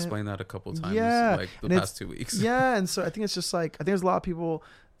I've had to explain that a couple times, like the and past 2 weeks. Yeah, and so I think it's just like, I think there's a lot of people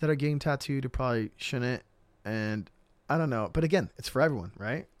that are getting tattooed who probably shouldn't, and I don't know. But again, it's for everyone,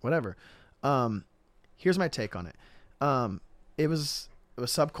 right? Whatever. Here's my take on it. It was a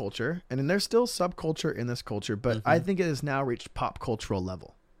subculture, and then there's still subculture in this culture, but I think it has now reached pop cultural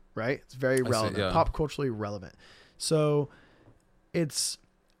level, right? It's very relevant, yeah. pop culturally relevant. So it's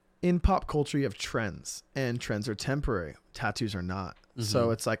in pop culture, you have trends, and trends are temporary. Tattoos are not.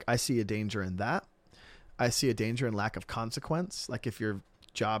 So it's like, I see a danger in that. I see a danger in lack of consequence. Like if your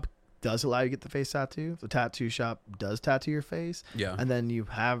job does allow you to get the face tattoo, if the tattoo shop does tattoo your face, Yeah. and then you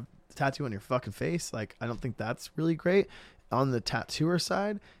have the tattoo on your fucking face, like I don't think that's really great. On the tattooer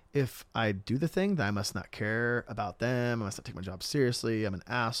side, if I do the thing, then I must not care about them. I must not take my job seriously. I'm an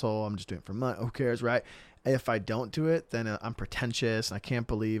asshole. I'm just doing it for money. Who cares, right? If I don't do it, then I'm pretentious, and I can't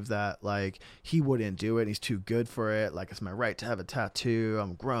believe that like he wouldn't do it. He's too good for it. Like it's my right to have a tattoo.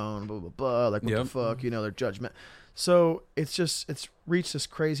 I'm grown. Blah blah blah. Like what the fuck? You know, their judgment. So it's reached this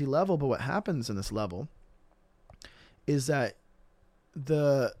crazy level. But what happens in this level is that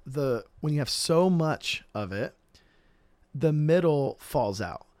the when you have so much of it, the middle falls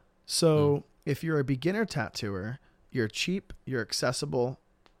out. So if you're a beginner tattooer, you're cheap, you're accessible,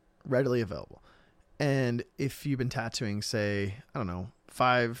 readily available. And if you've been tattooing, say, I don't know,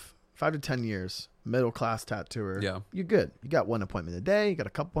 5 to 10 years, middle class tattooer, you're good. You got one appointment a day, you got a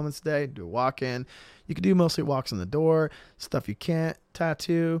couple appointments a day, do a walk-in. You could do mostly walks in the door, stuff you can't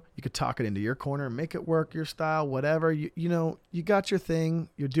tattoo. You could talk it into your corner, make it work your style, whatever. You know, you got your thing.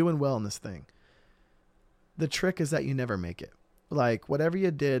 You're doing well in this thing. The trick is that you never make it. Like whatever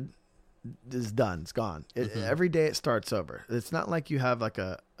you did is done. It's gone. Every day it starts over. It's not like you have like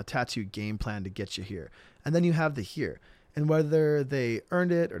a tattoo game plan to get you here. And then you have the here. And whether they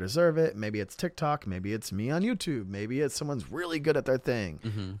earned it or deserve it, maybe it's TikTok, maybe it's me on YouTube, maybe it's someone's really good at their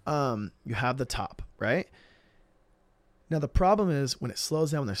thing. You have the top, right? Now the problem is when it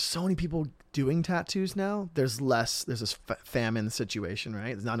slows down, when there's so many people doing tattoos now, there's this famine situation,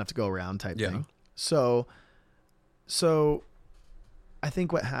 right? There's not enough to go around type thing. So I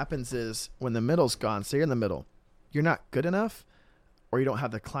think what happens is when the middle's gone, say you're in the middle, you're not good enough, or you don't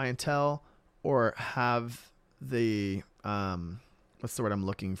have the clientele, or have the what's the word I'm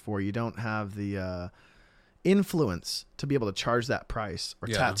looking for? You don't have the influence to be able to charge that price or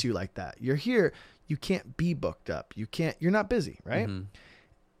tattoo like that. You're here, you can't be booked up. You're not busy, right?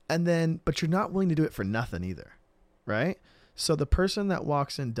 And then, but you're not willing to do it for nothing either, right? So the person that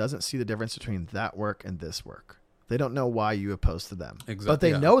walks in doesn't see the difference between that work and this work. They don't know why you oppose to them, but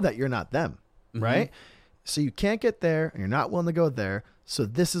they know that you're not them, right? So you can't get there and you're not willing to go there. So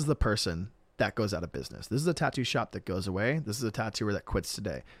this is the person that goes out of business. This is a tattoo shop that goes away. This is a tattooer that quits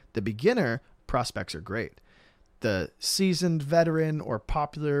today. The beginner prospects are great. The seasoned veteran or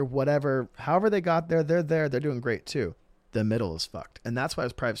popular, whatever, however they got there, they're doing great too. The middle is fucked. And that's why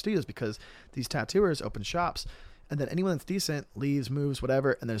it's private studios, because these tattooers open shops, and then anyone that's decent leaves, moves,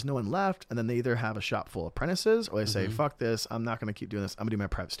 whatever, and there's no one left. And then they either have a shop full of apprentices, or they say, fuck this, I'm not going to keep doing this. I'm going to do my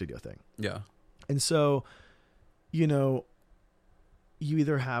private studio thing. Yeah. And so, you know, you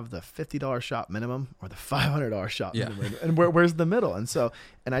either have the $50 shop minimum or the $500 shop minimum. And where's the middle? And so,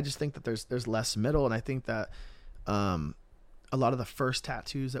 and I just think that there's less middle. And I think that a lot of the first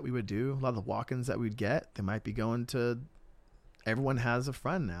tattoos that we would do, a lot of the walk-ins that we'd get, they might be going to, everyone has a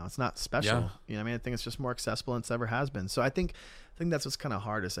friend now. It's not special. You know what I mean? I think it's just more accessible than it's ever has been. So I think that's what's kind of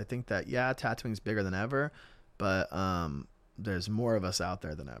hardest. I think that, tattooing is bigger than ever, but there's more of us out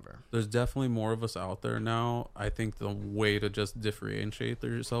there than ever. There's definitely more of us out there now. I think the way to just differentiate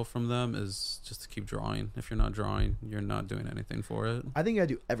yourself from them is just to keep drawing. If you're not drawing, you're not doing anything for it. I think you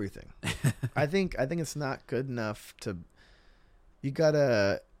gotta do everything. I think it's not good enough to,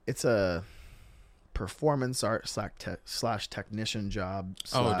 it's a performance art slash technician job.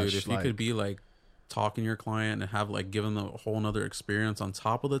 Dude, if you could be like talking to your client and have like given them a whole nother experience on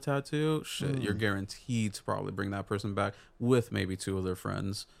top of the tattoo, you're guaranteed to probably bring that person back with maybe 2 of their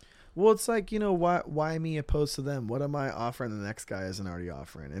friends. Well, it's like, you know, why me opposed to them? What am I offering the next guy isn't already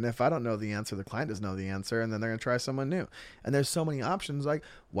offering? And if I don't know the answer, the client doesn't know the answer, and then they're going to try someone new. And there's so many options. Like,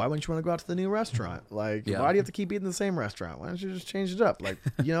 why wouldn't you want to go out to the new restaurant? Like, why do you have to keep eating the same restaurant? Why don't you just change it up? Like,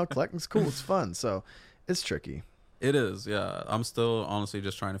 you know, collecting's cool. It's fun. So it's tricky. It is, yeah. I'm still honestly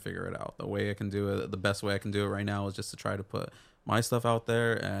just trying to figure it out. The way I can do it, the best way I can do it right now is just to try to put my stuff out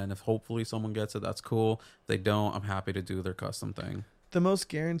there. And if hopefully someone gets it, that's cool. If they don't, I'm happy to do their custom thing. The most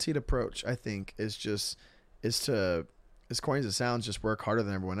guaranteed approach, I think, is to, as corny as it sounds, just work harder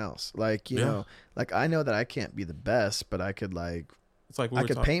than everyone else. Like, you know, like I know that I can't be the best, but I could it's like I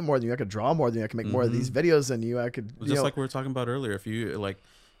could paint more than you. I could draw more than you. I could make more of these videos than you. I could just like we were talking about earlier.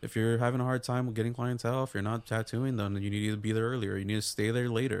 If you're having a hard time with getting clientele, if you're not tattooing, then you need to be there earlier. You need to stay there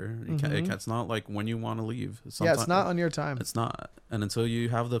later. It's not like when you want to leave. It's not on your time. It's not. And until you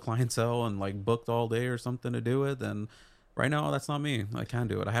have the clientele and like booked all day or something to do it, then right now that's not me. I can't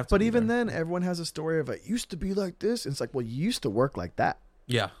do it. I have to. But be even there. then, everyone has a story of it used to be like this. And it's like, well, you used to work like that.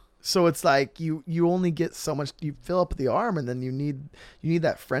 Yeah. So it's like you only get so much. You fill up the arm, and then you need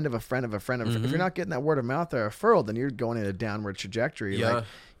that friend of a friend of a friend of a friend. If you're not getting that word of mouth or referral, then you're going in a downward trajectory. Yeah. Like,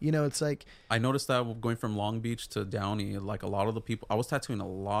 it's like I noticed that going from Long Beach to Downey, like a lot of the people, I was tattooing a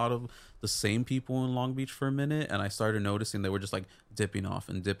lot of the same people in Long Beach for a minute, and I started noticing they were just like dipping off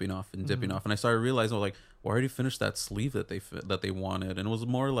and dipping off and dipping off, and I started realizing, like, well, I already finished that sleeve that they wanted, and it was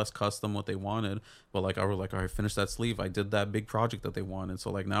more or less custom what they wanted, but like I was like, all right, finished that sleeve, I did that big project that they wanted, so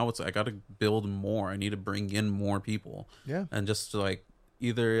like now it's I got to build more, I need to bring in more people, yeah. and just like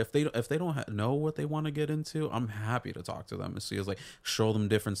either if they don't know what they want to get into, I'm happy to talk to them and see, is like show them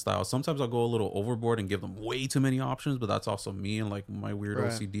different styles. Sometimes I'll go a little overboard and give them way too many options, but that's also me and like my weird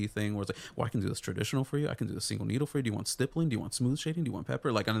OCD thing where it's like, well, I can do this traditional for you, I can do the single needle for you, do you want stippling, do you want smooth shading, do you want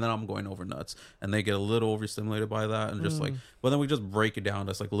pepper, like, and then I'm going over nuts and they get a little overstimulated by that and just like, but then we just break it down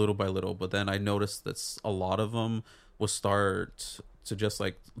just like little by little. But then I noticed that a lot of them will start to just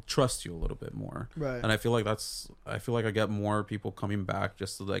like trust you a little bit more, Right. and I feel like I get more people coming back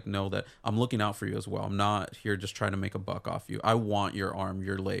just to like know that I'm looking out for you as well. I'm not here just trying to make a buck off you. I want your arm,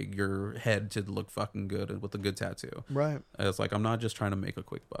 your leg, your head to look fucking good with a good tattoo. Right. It's like I'm not just trying to make a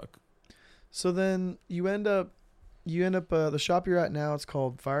quick buck. So then you end up the shop you're at now, it's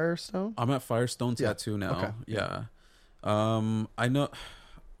called Firestone. I'm at Firestone Tattoo now. Okay. Yeah. I know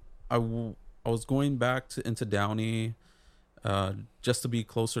I was going back into Downey just to be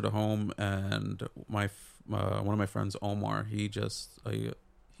closer to home, and one of my friends, Omar, he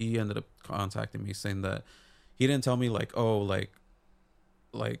ended up contacting me saying that he didn't tell me like I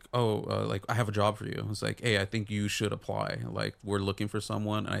have a job for you. It's like, hey, I think you should apply, like we're looking for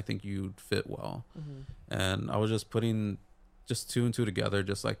someone and I think you'd fit well. And I was just putting just two and two together,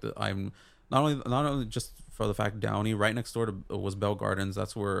 just like I'm not only just for the fact Downey right next door to was Bell Gardens.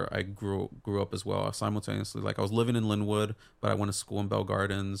 That's where I grew up as well. Simultaneously, like I was living in Linwood, but I went to school in Bell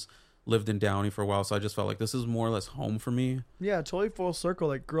Gardens, lived in Downey for a while, so I just felt like this is more or less home for me. Yeah, totally full circle.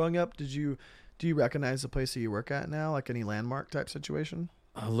 Like growing up, do you recognize the place that you work at now, like any landmark type situation?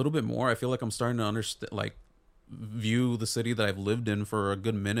 A little bit more. I feel like I'm starting to understand, like view the city that I've lived in for a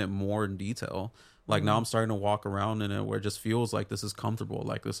good minute more in detail. Like now I'm starting to walk around in it where it just feels like this is comfortable.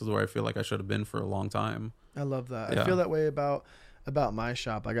 Like this is where I feel like I should have been for a long time. I love that. Yeah. I feel that way about my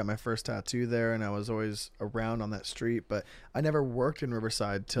shop. I got my first tattoo there, and I was always around on that street, but I never worked in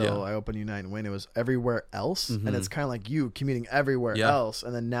Riverside till I opened Unite and Win. It was everywhere else, and it's kind of like you commuting everywhere else,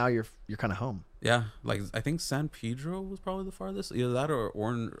 and then now you're kind of home. Yeah, like I think San Pedro was probably the farthest. Either that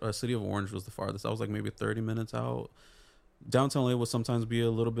or City of Orange was the farthest. I was like maybe 30 minutes out. Downtown LA would sometimes be a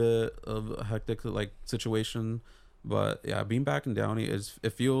little bit of a hectic like situation, but yeah, being back in Downey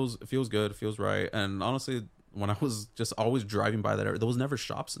it feels good, it feels right. And honestly, when I was just always driving by that area, there was never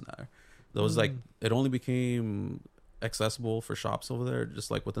shops in there. There was like it only became accessible for shops over there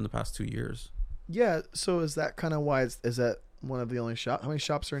just like within the past 2 years. Yeah, so is that kind of why is that one of the only shops? How many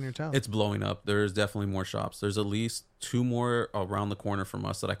shops are in your town? It's blowing up. There's definitely more shops. There's at least 2 more around the corner from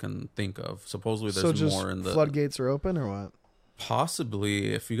us that I can think of. Supposedly there's more in the floodgates are open or what?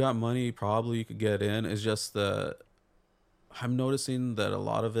 Possibly, if you got money, probably you could get in. It's just that I'm noticing that a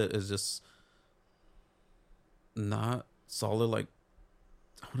lot of it is just not solid. Like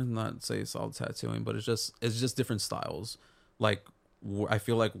I would not say solid tattooing, but it's just different styles. Like I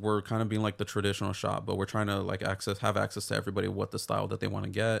feel like we're kind of being like the traditional shop, but we're trying to like have access to everybody what the style that they want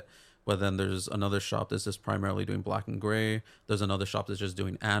to get. But then there's another shop that's just primarily doing black and gray. There's another shop that's just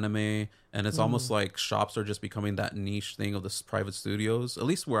doing anime. And it's almost like shops are just becoming that niche thing of the private studios, at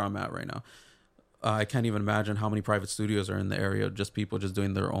least where I'm at right now. I can't even imagine how many private studios are in the area, just people just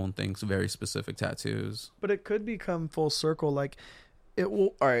doing their own things, very specific tattoos. But it could become full circle. Like it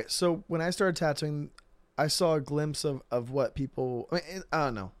will. All right. So when I started tattooing, I saw a glimpse of what people, I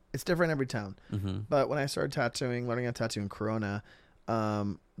don't know. It's different every town. But when I started tattooing, learning how to tattoo in Corona,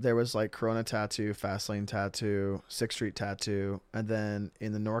 there was like Corona Tattoo, Fastlane Tattoo, 6th Street Tattoo, and then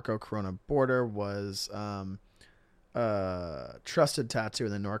in the Norco Corona border was Trusted Tattoo,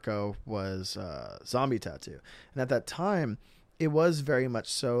 and the Norco was Zombie Tattoo. And at that time, it was very much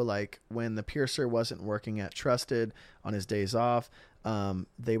so like when the piercer wasn't working at Trusted on his days off,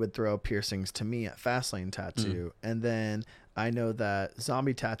 they would throw piercings to me at Fastlane Tattoo. And then I know that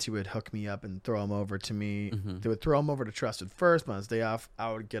Zombie Tattoo would hook me up and throw them over to me. They would throw them over to Trusted first, but on his day off,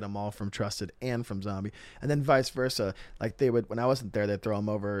 I would get them all from Trusted and from Zombie. And then vice versa. Like they would, when I wasn't there, they'd throw them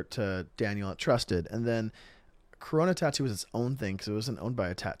over to Daniel at Trusted. And then Corona Tattoo was its own thing because it wasn't owned by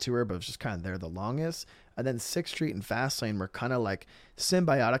a tattooer, but it was just kind of there the longest. And then 6th Street and Fastlane were kind of like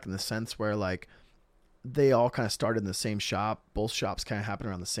symbiotic in the sense where like they all kind of started in the same shop. Both shops kind of happened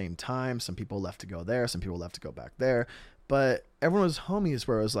around the same time. Some people left to go there. Some people left to go back there. But everyone was homies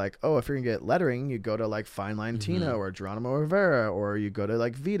where it was like, oh, if you're going to get lettering, you go to like Fine Line Tino or Geronimo Rivera, or you go to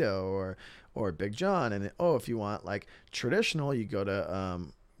like Vito or Big John. And if you want like traditional, you go to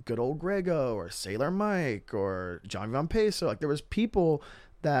good old Grego or Sailor Mike or John Van Peso. Like there was people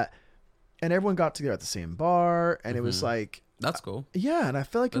and everyone got together at the same bar, and it was like, that's cool. Yeah, and I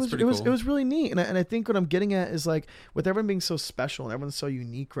feel like it was really neat. And I think what I'm getting at is like with everyone being so special and everyone's so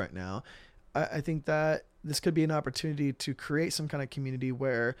unique right now, I think that this could be an opportunity to create some kind of community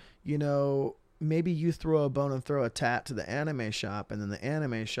where, you know, maybe you throw a bone and throw a tat to the anime shop, and then the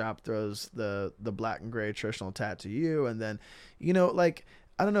anime shop throws the black and gray traditional tat to you. And then, you know, like,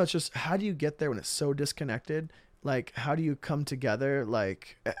 I don't know. It's just, how do you get there when it's so disconnected? Like, how do you come together?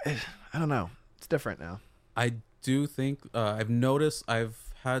 Like, I don't know. It's different now. I do think I've noticed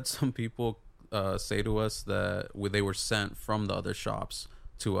I've had some people say to us that they were sent from the other shops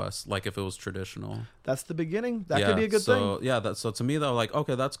to us, like if it was traditional. That's the beginning. That could be a good thing. Yeah, so to me, though, like,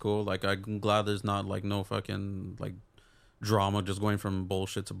 okay, that's cool. Like, I'm glad there's not like no fucking like drama just going from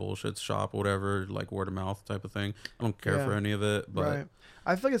bullshit to bullshit shop or whatever, like word of mouth type of thing. I don't care for any of it. But right.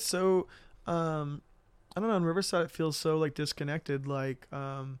 I feel like it's so I don't know, in Riverside it feels so like disconnected. Like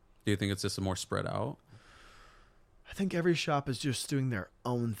do you think it's just more spread out? I think every shop is just doing their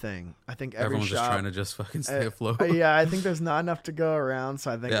own thing. I think everyone's just trying to just fucking stay afloat. Yeah, I think there's not enough to go around,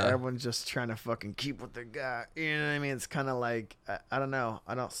 so I think everyone's just trying to fucking keep what they got. You know what I mean? It's kind of like, I don't know.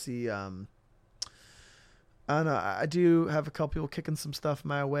 I don't see. I don't know. I do have a couple people kicking some stuff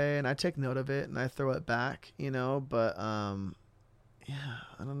my way, and I take note of it and I throw it back. You know, but yeah,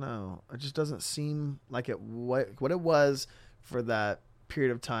 I don't know. It just doesn't seem like what it was for that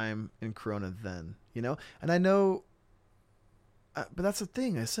period of time in Corona then. You know, and I know. But that's the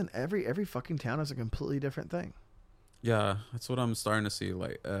thing. I said every fucking town is a completely different thing. Yeah, that's what I'm starting to see.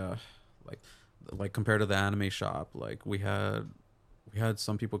 Like compared to the anime shop, like we had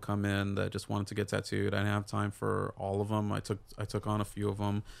some people come in that just wanted to get tattooed. I didn't have time for all of them. I took on a few of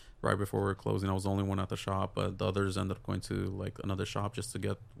them right before we were closing. I was the only one at the shop, but the others ended up going to like another shop just to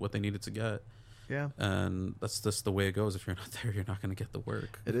get what they needed to get. Yeah, and that's just the way it goes. If you're not there, you're not going to get the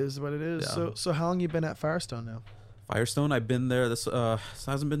work. It is what it is. Yeah. So how long you been at Firestone now? Firestone, I've been there. This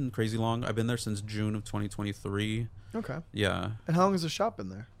hasn't been crazy long. I've been there since June of 2023. Okay. Yeah. And how long has the shop been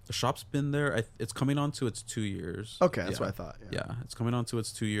there? The shop's been there. It's coming on to its 2 years. Okay, that's what I thought. Yeah, it's coming on to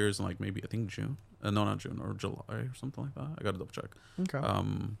its 2 years in like maybe I think June. No, not June, or July or something like that. I got to double check. Okay.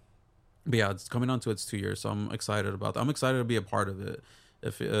 But yeah, it's coming on to its 2 years, so I'm excited about that. I'm excited to be a part of it.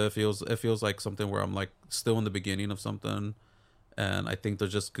 It feels like something where I'm like still in the beginning of something. And I think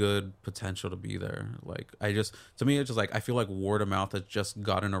there's just good potential to be there. Like to me, it's just like I feel like word of mouth has just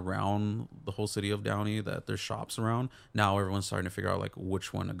gotten around the whole city of Downey, that there's shops around. Now everyone's starting to figure out like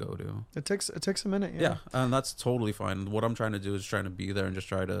which one to go to. It takes a minute. Yeah, and that's totally fine. What I'm trying to do is trying to be there and just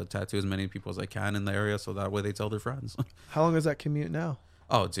try to tattoo as many people as I can in the area, so that way they tell their friends. How long is that commute now?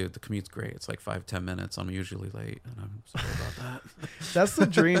 Oh, dude, the commute's great. It's like 5-10 minutes. I'm usually late, and I'm sorry about that. That's the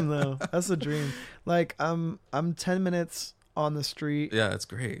dream, though. That's the dream. Like I'm 10 minutes on the street. Yeah, it's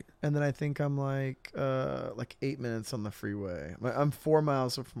great. And then I think I'm like 8 minutes on the freeway. I'm 4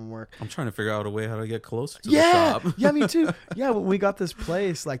 miles from work. I'm trying to figure out a way how to get closer to the shop. Yeah, me too. Yeah, when we got this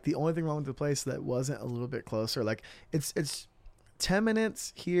place, like the only thing wrong with the place that wasn't a little bit closer, like it's 10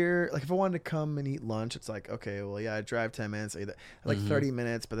 minutes here. Like if I wanted to come and eat lunch, it's like, okay, well, yeah, I drive 10 minutes, I eat like 30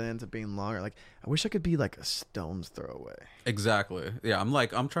 minutes, but then it ends up being longer. Like I wish I could be like a stone's throw away. Exactly. Yeah,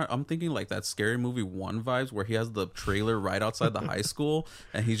 I'm thinking like that Scary Movie 1 vibes where he has the trailer right outside the high school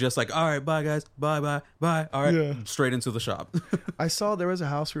and he's just like, all right, bye guys, bye. All right, straight into the shop. I saw there was a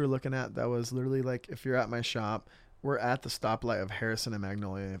house we were looking at that was literally like, if you're at my shop, we're at the stoplight of Harrison and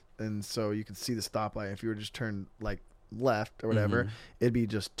Magnolia, and so you could see the stoplight. If you were just turned like left or whatever, it'd be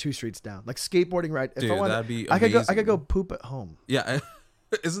just 2 streets down, like skateboarding right. Dude, that'd be amazing. I could go poop at home. Yeah.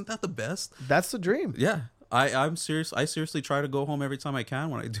 Isn't that the best? That's the dream. Yeah. I'm serious. I seriously try to go home every time I can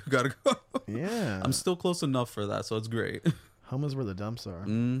when I do gotta go. Yeah. I'm still close enough for that, so it's great. Home is where the dumps are.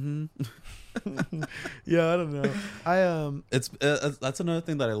 Mm-hmm. Yeah, I don't know. It's that's another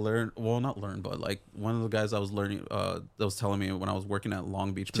thing that I learned. Well, not learned, but like one of the guys I was learning, that was telling me when I was working at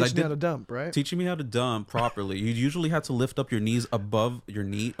Long Beach. Teaching me how to dump, right? Teaching me how to dump properly. You usually have to lift up your knees above your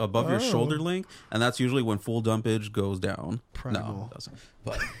your shoulder length, and that's usually when full dumpage goes down. Primal. No, it doesn't.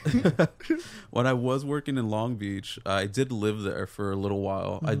 But when I was working in Long Beach, I did live there for a little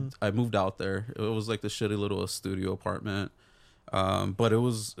while. I moved out there. It was like the shitty little studio apartment. But it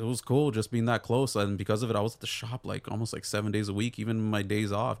was cool just being that close, and because of it, I was at the shop like almost like 7 days a week, even my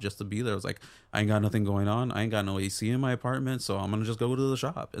days off, just to be there. I was like, I ain't got nothing going on. I ain't got no AC in my apartment, so I'm gonna just go to the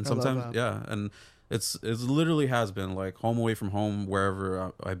shop. And I love sometimes, that. yeah, and it's literally has been like home away from home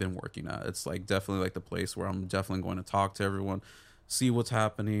wherever I've been working at. It's like definitely like the place where I'm definitely going to talk to everyone, see what's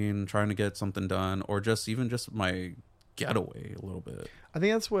happening, trying to get something done, or just even just my getaway a little bit. I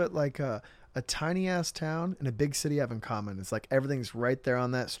think that's what like a tiny ass town and a big city have in common. It's like everything's right there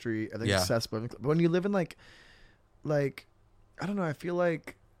on that street. Everything's Yeah. accessible. But when you live in like I don't know, I feel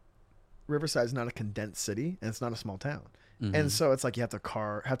like Riverside's not a condensed city and it's not a small town. Mhm. And so it's like you have to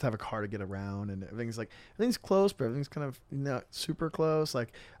have a car to get around, and everything's close, but everything's kind of super close.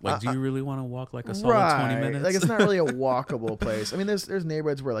 Like Like, do you really want to walk like a solid 20 minutes? Like it's not really a walkable place. I mean, there's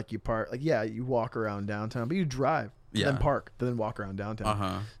neighborhoods where like you park, like yeah, you walk around downtown, but you drive, Yeah. then park, then walk around downtown.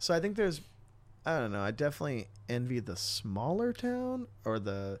 Uh-huh. So I think I don't know. I definitely envy the smaller town or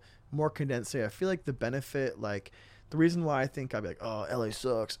the more condensed city. I feel like the benefit, like the reason why I think I'd be like, oh, LA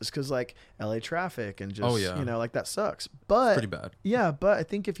sucks, is because like LA traffic and just, Oh, yeah. like that sucks. But Pretty bad. yeah, but I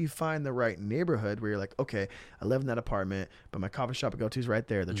think if you find the right neighborhood where you're like, okay, I live in that apartment, but my coffee shop I go to is right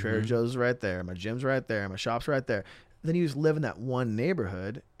there, the Trader Mhm. Joe's is right there, my gym's right there, my shop's right there. Then you just live in that one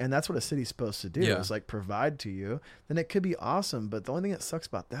neighborhood, and that's what a city's supposed to do, Yeah. is like provide to you. Then it could be awesome. But the only thing that sucks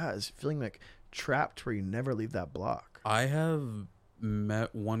about that is feeling like trapped where you never leave that block. I have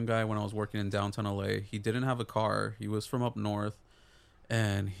met one guy when I was working in downtown LA. He didn't have a car. He was from up north,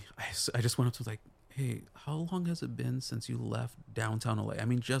 and I just went up to like, hey, how long has it been since you left downtown LA? I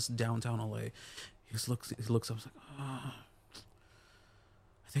mean, just downtown LA. He looks up. I was like, I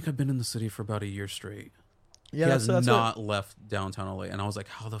think I've been in the city for about a year straight. Yeah, He has that's not left downtown LA, and I was like,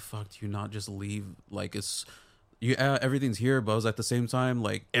 how the fuck do you not just leave? Like, everything's here, but I was at the same time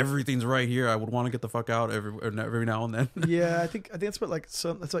like everything's right here. I would want to get the fuck out every now and then. Yeah, I think that's what like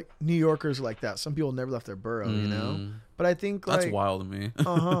it's like New Yorkers are like that. Some people never left their borough, you know. Mm. But I think like That's wild to me.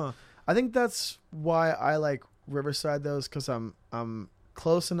 I think that's why I like Riverside though, is because I'm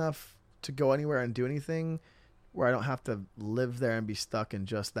close enough to go anywhere and do anything where I don't have to live there and be stuck in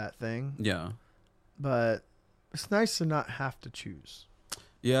just that thing. Yeah. But it's nice to not have to choose.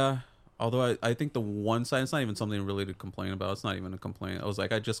 Yeah. Although I think the one side, it's not even something really to complain about. It's not even a complaint. I was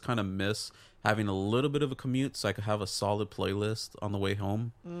like, I just kind of miss having a little bit of a commute so I could have a solid playlist on the way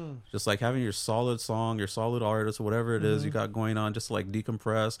home. Just like having your solid song, your solid artist, or whatever it is you got going on, just to like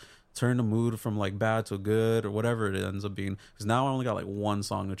decompress, turn the mood from like bad to good or whatever it ends up being. Because now I only got like one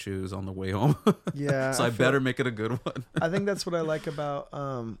song to choose on the way home. Yeah. So I better make it a good one. I think that's what I like about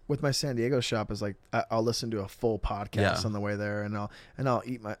with my San Diego shop is like I'll listen to a full podcast on the way there, and I'll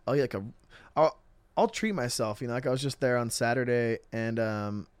eat I'll treat myself, like I was just there on Saturday, and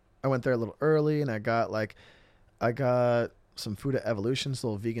I went there a little early, and I got some food at Evolution's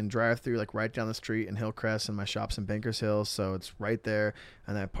little vegan drive-through like right down the street in Hillcrest, and my shop's in Bankers Hill, so it's right there.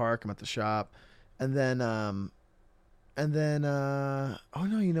 And then I park, I'm at the shop, and then oh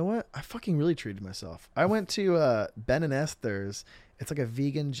no, you know what? I fucking really treated myself. I went to Ben and Esther's. It's like a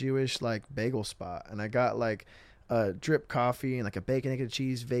vegan Jewish like bagel spot, and I got like drip coffee and like a bacon, egg, and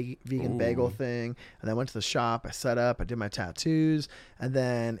cheese vegan bagel thing. And then I went to the shop. I set up. I did my tattoos, and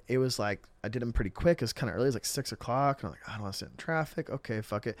then it was like I did them pretty quick. It was kind of early. It was like 6 o'clock, and I'm like, I don't want to sit in traffic. Okay,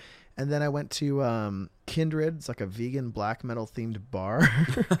 fuck it. And then I went to Kindred. It's like a vegan black metal themed bar,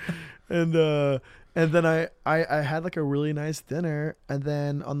 and then I had like a really nice dinner. And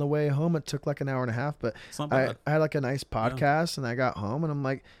then on the way home, it took like an hour and a half, but It's not I bad. had like a nice podcast, and I got home, and I'm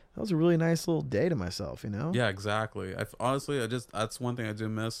like, that was a really nice little day to myself, Yeah, exactly. Honestly, that's one thing I do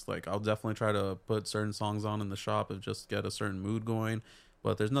miss. Like, I'll definitely try to put certain songs on in the shop and just get a certain mood going.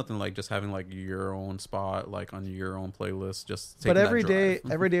 But there's nothing like just having like your own spot, like on your own playlist. Just taking But every day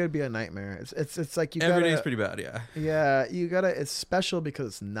drive. would be a nightmare. It's like you Every gotta, day is pretty bad. Yeah. yeah, you gotta. It's special because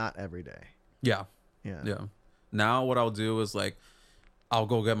it's not every day. Yeah. Yeah. Yeah. Now what I'll do is like I'll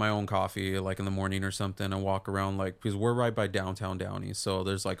go get my own coffee like in the morning or something and walk around, like, because we're right by downtown Downey, so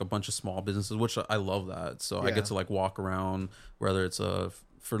there's like a bunch of small businesses, which I love that. So I Yeah. get to like walk around, whether it's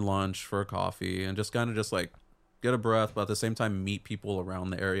for lunch, for a coffee, and just kind of just like get a breath, but at the same time meet people around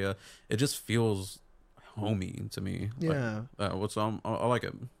the area. It just feels homey to me. Yeah. I like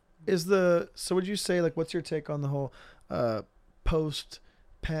it. So would you say, like, what's your take on the whole post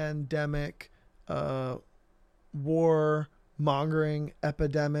pandemic war mongering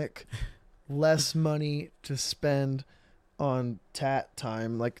epidemic, less money to spend on tat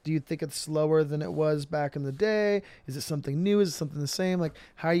time? Like, do you think it's slower than it was back in the day? Is it something new? Is it something the same? Like,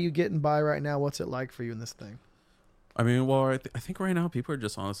 how are you getting by right now? What's it like for you in this thing? I mean, well, I think right now people are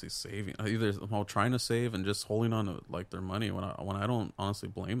just honestly saving, either well trying to save and just holding on to like their money. When I don't honestly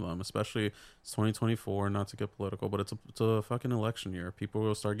blame them, especially it's 2024. Not to get political, but it's a fucking election year. People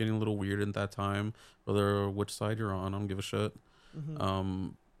will start getting a little weird at that time, whether which side you're on. I don't give a shit. Mm-hmm.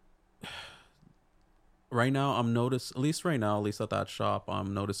 Um, right now, I'm notice at least right now, at least at that shop,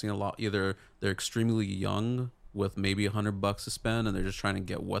 I'm noticing a lot. Either they're extremely young with maybe $100 to spend, and they're just trying to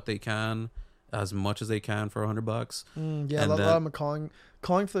get what they can, as much as they can for $100. Yeah, a And lot of then them are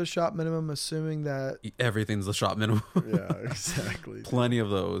calling for the shop minimum, assuming that. everything's the shop minimum. Yeah, exactly. Plenty of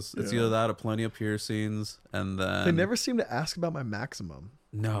those. It's Yeah. either that or plenty of piercings, and then They never seem to ask about my maximum.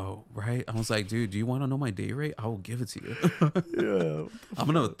 no, right? I was like, dude, do you want to know my day rate? I will give it to you. Yeah. I'm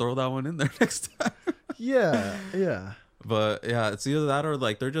gonna throw that one in there next time. Yeah. Yeah. But yeah, it's either that or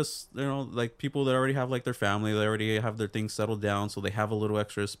like they're just like people that already have like their family, they already have their things settled down, so they have a little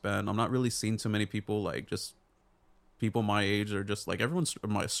extra to spend. I'm not really seeing too many people like just people my age are just like everyone's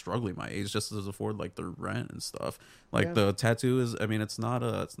struggling my age just to afford like their rent and stuff. Like Yeah. the tattoo is, I mean, it's not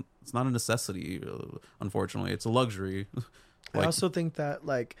a necessity. Unfortunately, it's a luxury. I also think that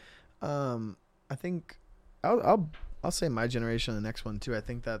like, I think I'll say my generation, the next one too. I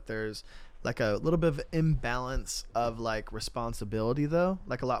think that there's like a little bit of imbalance of like responsibility though,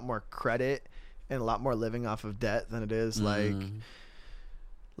 like a lot more credit and a lot more living off of debt than it is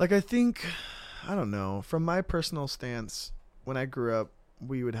like I think, I don't know, from my personal stance, when I grew up,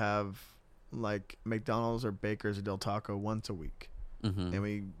 we would have like McDonald's or Baker's or Del Taco once a week, and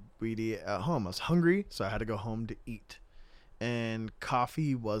we'd eat at home. I was hungry, so I had to go home to eat. And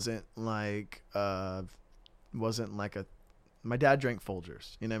coffee wasn't like a. My dad drank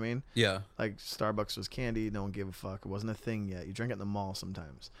Folgers. You know what I mean? Yeah. Like Starbucks was candy. No one gave a fuck. It wasn't a thing yet. You drank it in the mall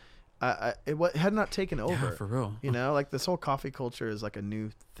sometimes. It had not taken over. Yeah, for real. You know, like this whole coffee culture is like a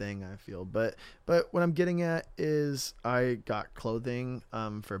new thing, I feel. But what I'm getting at is I got clothing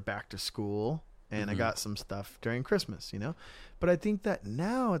for back to school, and I got some stuff during Christmas, you know. But I think that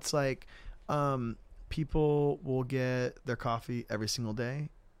now it's like people will get their coffee every single day,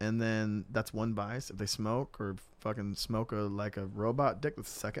 and then that's one vice. If they smoke or fucking smoke like a robot dick,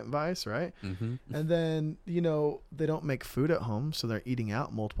 that's the second vice, right? And then, you know, they don't make food at home, so they're eating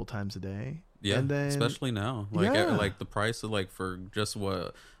out multiple times a day. Yeah, and then, especially now, like Yeah. like the price of like for just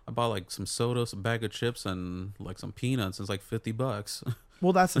what I bought like some soda, some bag of chips, and like some peanuts. It's like $50.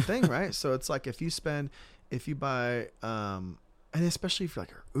 Well, that's the thing, right? So it's like if you buy, and especially if you're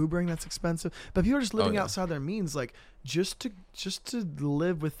like Ubering, that's expensive. But people are just living yeah. outside their means, like just to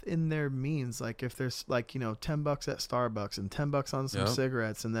live within their means. Like if there's like, you know, $10 at Starbucks and $10 on some Yep.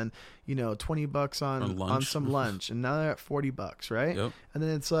 cigarettes, and then, you know, $20 on lunch. some lunch, and now they're at $40, right? Yep. And then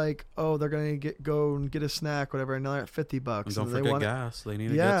it's like, oh, they're gonna go and get a snack, whatever, and now they're at $50. And don't and they forget want gas. They need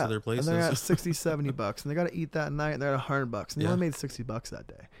to get to their places. and they're at $60-$70, and they got to eat that night, and they're at $100, and they Yeah. only made $60 that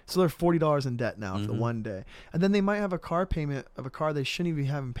day, so they're $40 in debt now for the one day. And then they might have a car payment of a car they shouldn't even be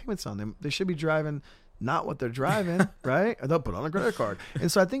having payments on. They should be driving not what they're driving, right? Or they'll put on a credit card.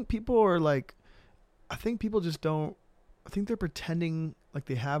 And so I think people are like, I think people just don't. I think they're pretending like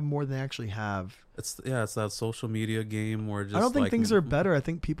they have more than they actually have. It's that social media game where just I don't think like, things are better. I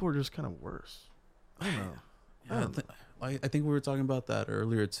think people are just kind of worse. I don't know. Yeah, I think we were talking about that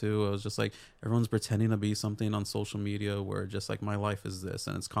earlier too. I was just like, everyone's pretending to be something on social media where just like my life is this,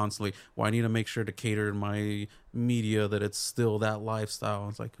 and it's constantly, well, I need to make sure to cater to my media that it's still that lifestyle.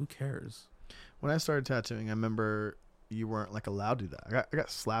 It's like, who cares? When I started tattooing, I remember you weren't like allowed to do that. I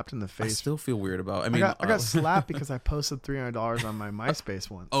got slapped in the I face. still feel weird about. I mean, I got slapped because I posted $300 on my MySpace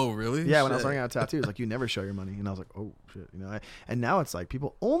once. Oh, really? Yeah, when I was Shit. learning how to tattoo, it's like you never show your money, and I was like, oh shit, you know. And now it's like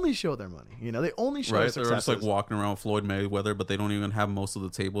people only show their money. You know, they only show their Right, they're just successes. like walking around Floyd Mayweather, but they don't even have most of the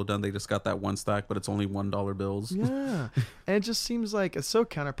table done. They just got that one stack, but it's only $1 bills. Yeah, and it just seems like it's so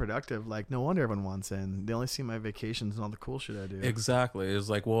counterproductive. Like, no wonder everyone wants in. They only see my vacations and all the cool shit I do. Exactly. It's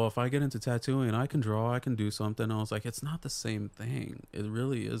like, well, if I get into tattooing, I can draw, I can do something. I was like, it's not the same thing. It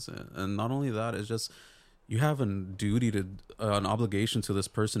really isn't. And not only that, it's just you have a duty to an obligation to this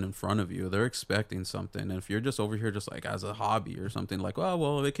person in front of you. They're expecting something. And if you're just over here just like as a hobby or something, like, oh,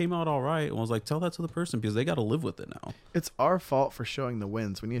 well, it came out all right. And I was like, tell that to the person because they got to live with it now. It's our fault for showing the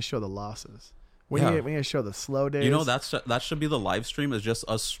wins. We need to show the losses. We Yeah. need to show the slow days. You know, that should be the live stream, is just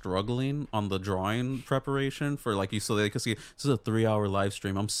us struggling on the drawing preparation for like you, so they can see this is a 3-hour live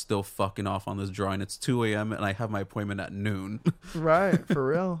stream. I'm still fucking off on this drawing. It's 2 a.m. and I have my appointment at noon. Right, for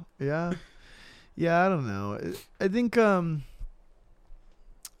real. Yeah. I don't know. I think I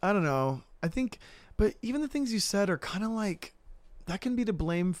don't know. I think, but even the things you said are kind of like that can be to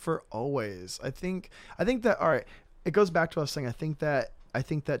blame for always. I think that, all right, it goes back to what I was saying. I think that I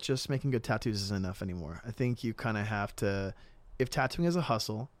think that just making good tattoos isn't enough anymore. I think you kind of have to, if tattooing is a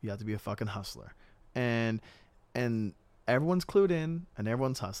hustle, you have to be a fucking hustler, and everyone's clued in and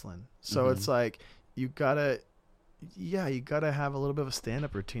everyone's hustling. So it's like you gotta have a little bit of a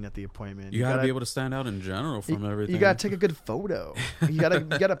stand-up routine at the appointment. You gotta be able to stand out in general from everything. You gotta take a good photo. You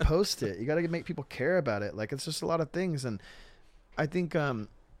gotta post it. You gotta make people care about it. Like, it's just a lot of things, and I think I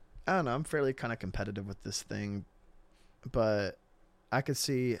don't know. I'm fairly kind of competitive with this thing, but I get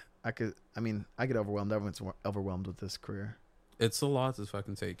overwhelmed. Everyone's overwhelmed with this career. It's a lot to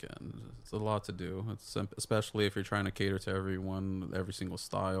fucking take in. It's a lot to do. It's especially if you're trying to cater to everyone, every single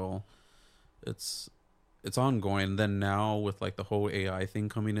style. It's ongoing. And then now with like the whole AI thing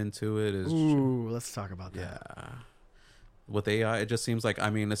coming into it is. Ooh, let's talk about that. Yeah. With AI, it just seems like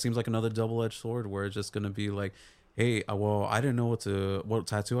another double-edged sword where it's just gonna be like, hey, well, I didn't know what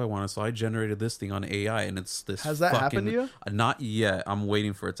tattoo I wanted, so I generated this thing on AI, and it's this. Has that happened to you? Not yet. I'm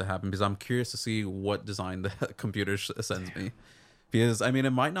waiting for it to happen because I'm curious to see what design the computer sends me. Because I mean,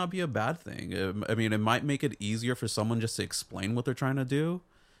 it might not be a bad thing. It might make it easier for someone just to explain what they're trying to do.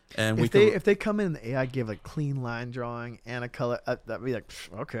 And if they come in and the AI give a clean line drawing and a color, that'd be like,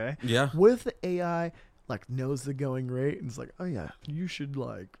 okay. Yeah. What if the AI like knows the going rate and it's like, oh yeah, you should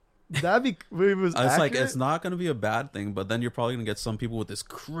like. That'd be. It's like, it's not going to be a bad thing, but then you're probably going to get some people with this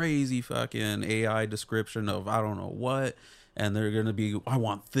crazy fucking AI description of I don't know what, and they're going to be, I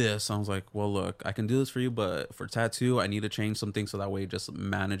want this. I was like, well, look, I can do this for you, but for tattoo, I need to change some things so that way it just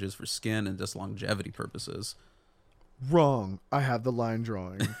manages for skin and just longevity purposes. Wrong. I have the line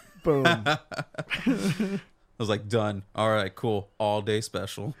drawing. Boom. I was like, done. All right, cool. All day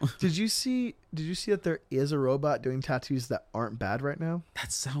special. Did you see that there is a robot doing tattoos that aren't bad right now?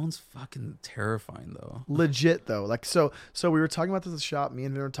 That sounds fucking terrifying though. Legit though. Like, so we were talking about this at the shop. Me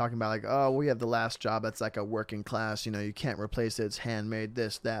and Vin were talking about like, oh, we have the last job that's like a working class, you know, you can't replace it. It's handmade,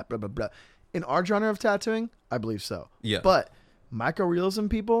 this, that, blah, blah, blah. In our genre of tattooing, I believe so. Yeah. But microrealism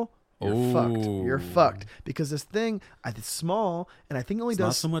people, You're fucked because this thing, it's small, and I think it only does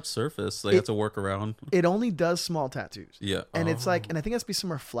not so much surface. They have to work around. It only does small tattoos. Yeah, and it's like, and I think it has to be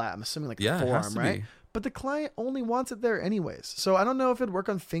somewhere flat. I'm assuming like the forearm, right? But the client only wants it there anyways. So I don't know if it'd work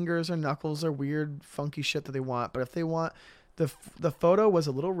on fingers or knuckles or weird funky shit that they want. But if they want the photo was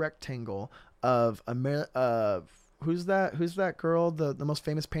a little rectangle of who's that girl, the most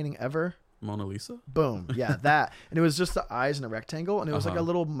famous painting ever? Mona Lisa? Boom. Yeah, that. And it was just the eyes in a rectangle, and it was like a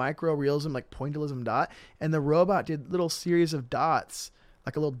little micro realism, like pointillism dot. And the robot did little series of dots,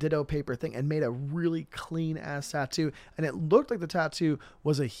 like a little ditto paper thing, and made a really clean ass tattoo. And it looked like the tattoo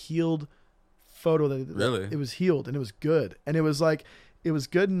was a healed photo. Really? It was healed, and it was good. And it was like, it was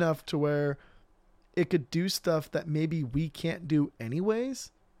good enough to where it could do stuff that maybe we can't do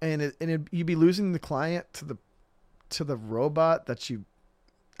anyways. And you'd be losing the client to the robot that you.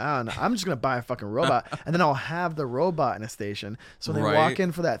 I don't know. I'm just going to buy a fucking robot and then I'll have the robot in a station. So when they walk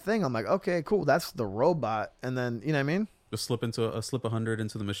in for that thing, I'm like, okay, cool. That's the robot. And then, you know what I mean? Just slip 100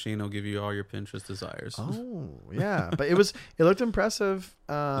 into the machine. It'll give you all your Pinterest desires. Oh, yeah. But it looked impressive.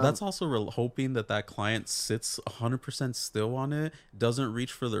 But that's also hoping that client sits 100% still on it, doesn't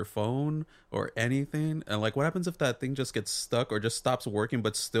reach for their phone or anything. And like, what happens if that thing just gets stuck or just stops working,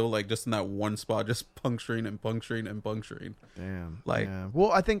 but still like just in that one spot, just puncturing and puncturing and puncturing? Damn. Like, yeah.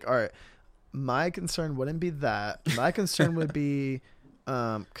 Well, I think, all right, my concern wouldn't be that. My concern would be,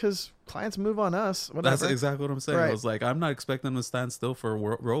 because clients move on us. Whatever. That's exactly what I'm saying. Right. I was like, I'm not expecting them to stand still for a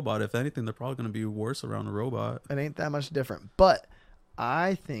robot. If anything, they're probably going to be worse around a robot. It ain't that much different. But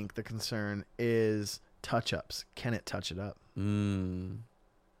I think the concern is touch-ups. Can it touch it up?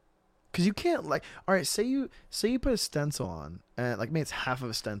 Because you can't, like, all right, say you put a stencil on, and like maybe it's half of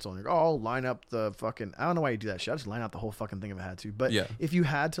a stencil, and you're I'll line up the fucking, I don't know why you do that shit. I just line out the whole fucking thing if I had to. But if you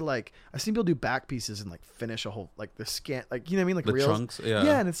had to, like, I've seen people do back pieces and like finish a whole, like the scan, like, you know what I mean, like the reels. chunks,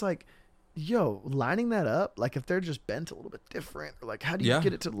 yeah, and it's like, yo, lining that up, like if they're just bent a little bit different, or like how do you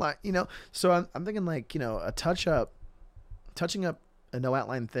get it to line, you know? So I'm thinking like, you know, a touching up a no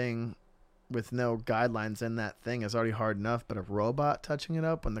outline thing with no guidelines in that thing is already hard enough, but a robot touching it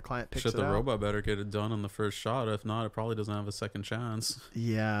up when the client picks it the out. robot better get it done on the first shot. If not, it probably doesn't have a second chance.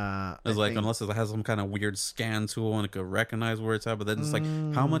 Yeah. It's like, unless it has some kind of weird scan tool and it could recognize where it's at, but then it's like,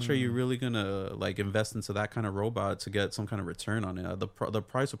 how much are you really going to like invest into that kind of robot to get some kind of return on it? The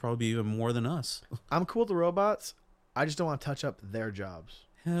price would probably be even more than us. I'm cool with the robots. I just don't want to touch up their jobs.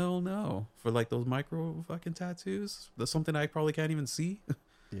 Hell no. For like those micro fucking tattoos, that's something I probably can't even see.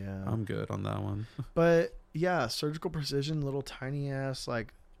 Yeah, I'm good on that one. But yeah, surgical precision, little tiny ass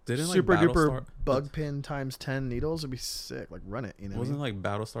like Didn't like super duper Battlestar bug pin times 10 needles would be sick. Like run it, you know. wasn't it like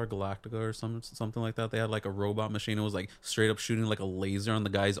Battlestar Galactica or something like that? They had like a robot machine. It was like straight up shooting like a laser on the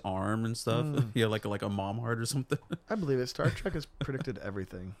guy's arm and stuff. He had like a mom heart or something. I believe it. Star Trek has predicted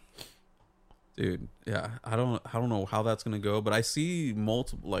everything. Dude, yeah, I don't know how that's gonna go, but I see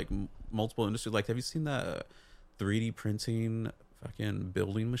multiple industries. Like, have you seen that 3D printing fucking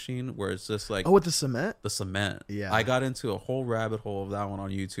building machine where it's just like with the cement? the cement? Yeah. I got into a whole rabbit hole of that one on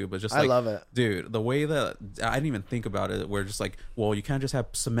YouTube, but just I like, love it. dude, the way that I didn't even think about it, where just like, well, you can't just have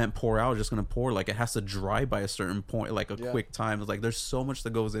cement pour out, it's just gonna pour. Like, it has to dry by a certain point, like a quick time. It's like there's so much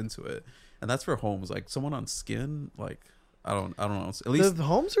that goes into it, and that's for homes. Like someone on skin, like. I don't know. At least the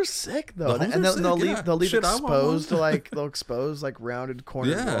homes are sick though, The homes and are they'll sick, leave yeah. they'll leave Shit, I want exposed one. like they'll expose like rounded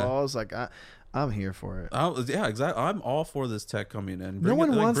corner Yeah. walls. Like I'm here for it. yeah, exactly. I'm all for this tech coming in. No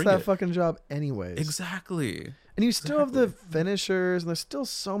one wants bring that it. fucking job anyways. Exactly. And you still have the finishers, and there's still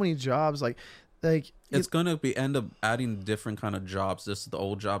so many jobs. Like It's gonna end up adding different kind of jobs. Just the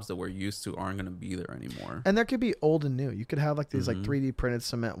old jobs that we're used to aren't gonna be there anymore. and there could be old and new. You could have like these like 3D printed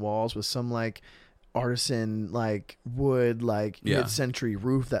cement walls with some like artisan like wood like mid-century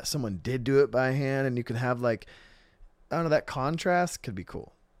roof that someone did do it by hand, and you could have like I don't know, that contrast could be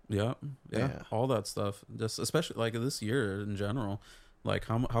cool. Yeah, Yeah. all that stuff. Just especially like this year in general. Like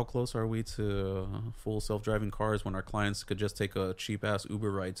how close are we to full self-driving cars when our clients could just take a cheap ass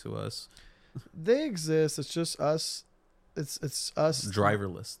Uber ride to us? They exist. It's just us. It's us.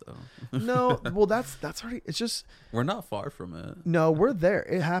 Driverless though. No, well that's already. It's just We're not far from it. no. We're there.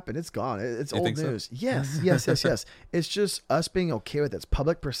 It happened. It's gone. It's You old think so? news. Yes. It's just us being okay with it. It's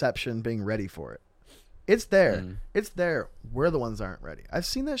public perception being ready for it. It's there. It's there. We're the ones that aren't ready. I've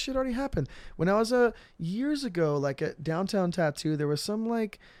seen that shit already happen. When I was years ago, like at Downtown Tattoo, there was some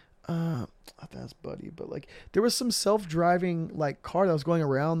like that's Buddy, but like there was some self-driving like car that was going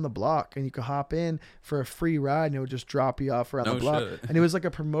around the block, and you could hop in for a free ride, and it would just drop you off around No the block. shit. And it was like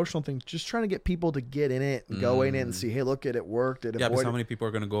a promotional thing, just trying to get people to get in it and go in it and see, hey, look, it worked. It Yeah, because avoided. how many people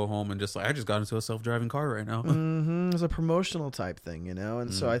are gonna go home and just like I just got into a self-driving car right now? It was a promotional type thing, you know.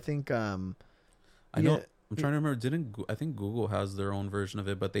 And so I think I know. I'm trying to remember. I think Google has their own version of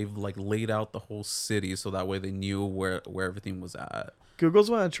it, but they've like laid out the whole city so that way they knew where everything was at.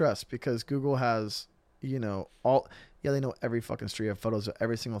 Google's one I trust because Google has, you know, they know every fucking street, have photos of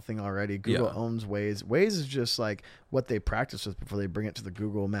every single thing already. Google owns Waze. Waze is just like what they practice with before they bring it to the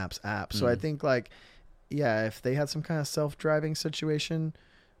Google Maps app. So I think like, yeah, if they had some kind of self-driving situation,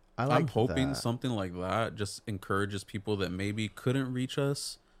 I'm hoping something like that just encourages people that maybe couldn't reach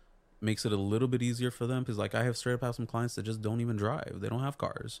us, makes it a little bit easier for them. Because like I have straight up have some clients that just don't even drive. They don't have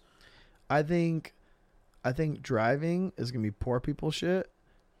cars. I think driving is gonna be poor people shit,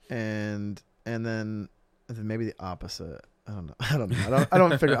 and then maybe the opposite. I don't know. I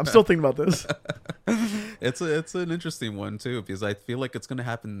don't figure. I'm still thinking about this. It's an interesting one too, because I feel like it's gonna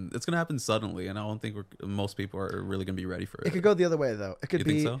happen. It's gonna happen suddenly, and I don't think most people are really gonna be ready for it. It could go the other way though. It could You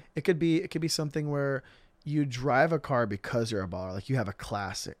be. think so? It could be something where you drive a car because you're a baller. Like you have a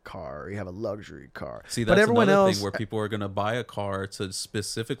classic car, or you have a luxury car. See, that's but everyone another else, thing where people are gonna buy a car to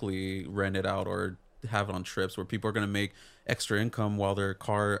specifically rent it out or have it on trips, where people are gonna make extra income while their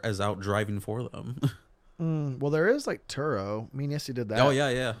car is out driving for them. well, there is like Turo. I mean, yes, you did that. Oh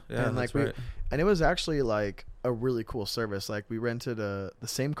yeah, And like that's right. and it was actually like a really cool service. Like we rented the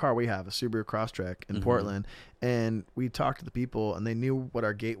same car we have, a Subaru Crosstrek in Portland, and we talked to the people, and they knew what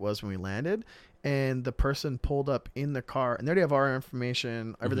our gate was when we landed. And the person pulled up in the car, and they already have our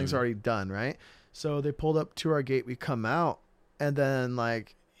information. Everything's already done, right? So they pulled up to our gate. We come out, and then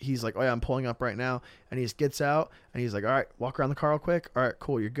like he's like, "Oh yeah, I'm pulling up right now." And he just gets out, and he's like, "All right, walk around the car real quick. All right,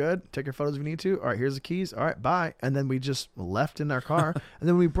 cool, you're good. Take your photos if you need to. All right, here's the keys. All right, bye." And then we just left in our car. And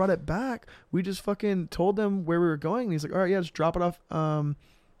then when we brought it back, we just fucking told them where we were going. And he's like, "All right, yeah, just drop it off.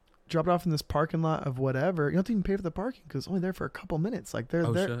 Drop it off in this parking lot of whatever. You don't have to even pay for the parking because it's only there for a couple minutes. Like they're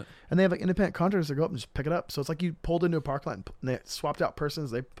there, Shit. and they have like independent contractors that go up and just pick it up. So it's like you pulled into a parking lot and they swapped out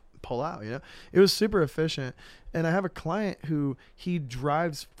persons. They pull out. You know, it was super efficient. And I have a client who he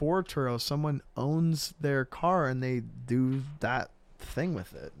drives for Turo. Someone owns their car and they do that thing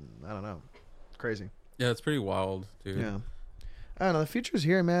with it. And I don't know, it's crazy. Yeah, it's pretty wild, dude. Yeah. I don't know. The future's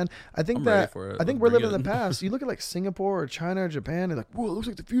here, man. I think I'm ready that for it. I think Let's we're bring living in it. the past. You look at like Singapore or China or Japan, and like, whoa, it looks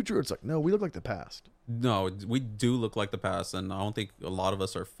like the future. It's like, no, we look like the past. No, we do look like the past, and I don't think a lot of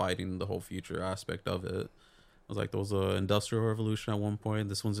us are fighting the whole future aspect of it. It was like there was an industrial revolution at one point.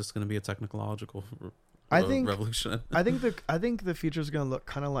 This one's just going to be a technological revolution. I think the future's gonna look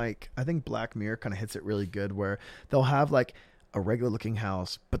kind of like, I think Black Mirror kind of hits it really good, where they'll have like a regular looking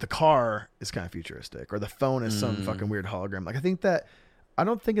house, but the car is kind of futuristic, or the phone is some fucking weird hologram. Like I think that I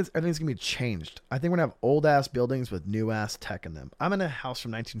don't think everything's gonna be changed. I think we're gonna have old ass buildings with new ass tech in them. I'm in a house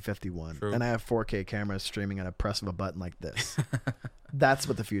from 1951, True. and I have 4K cameras streaming at a press of a button like this. That's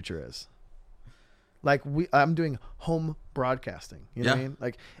what the future is. Like I'm doing home broadcasting. You know what I mean?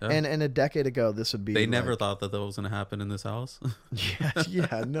 Like, and a decade ago, this would be. They never thought that was gonna happen in this house.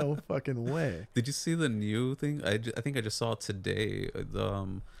 yeah, no fucking way. Did you see the new thing? I think I just saw it today.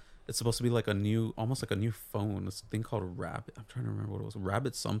 It's supposed to be like almost like a new phone. This thing called Rabbit. I'm trying to remember what it was.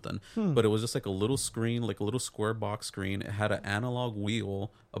 Rabbit something. But it was just like a little screen, like a little square box screen. It had an analog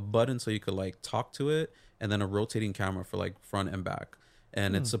wheel, a button so you could like talk to it, and then a rotating camera for like front and back.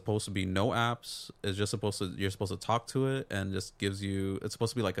 And it's supposed to be no apps. It's just you're supposed to talk to it, and just gives you. It's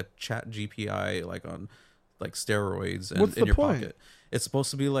supposed to be like a chat GPI, like on like steroids, and in your pocket. It's supposed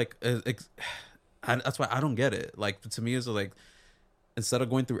to be like. That's why I don't get it. Like to me, it's like instead of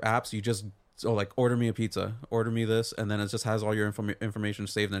going through apps, you just like order me a pizza, order me this, and then it just has all your information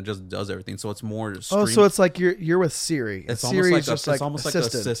saved, and it just does everything. So it's more. Oh, so it's like you're with Siri. It's Siri almost like just like it's almost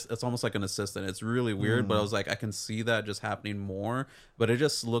assistant. like it's almost like an assistant. It's really weird, but I was like, I can see that just happening more. But it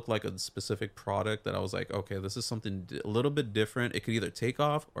just looked like a specific product that I was like, okay, this is something a little bit different. It could either take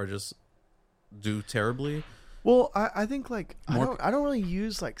off or just do terribly. Well, I think like I don't really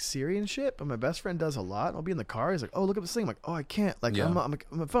use like Siri and shit, but my best friend does a lot. I'll be in the car. He's like, "Oh, look at this thing." I'm like, "Oh, I can't." Like, I'm on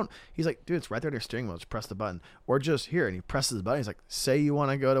my phone. He's like, "Dude, it's right there on your steering wheel. Just press the button, or just here." And he presses the button. He's like, "Say you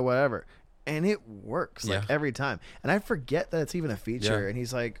want to go to whatever," and it works like every time. And I forget that it's even a feature. And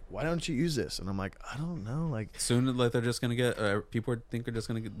he's like, "Why don't you use this?" And I'm like, "I don't know." Like soon, like they're just gonna get people think they're just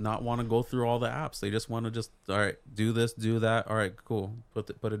gonna not want to go through all the apps. They just want to just all right, do this, do that. All right, cool. Put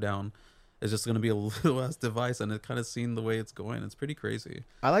it down. It's just going to be a little ass device, and it kind of seen the way it's going. It's pretty crazy.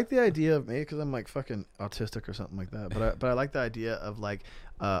 I like the idea of maybe because I'm like fucking autistic or something like that, but I like the idea of like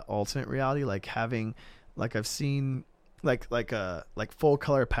alternate reality, like having like I've seen like full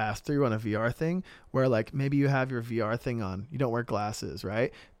color pass through on a VR thing where like maybe you have your VR thing on, you don't wear glasses,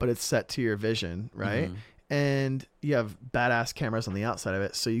 right? But it's set to your vision, right? Mm-hmm. And you have badass cameras on the outside of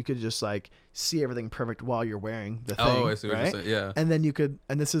it, so you could just like see everything perfect while you're wearing the thing. Oh, I see what you're saying. Yeah. And then you could,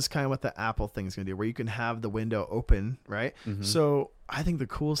 and this is kind of what the Apple thing's gonna do, where you can have the window open, right? Mm-hmm. So I think the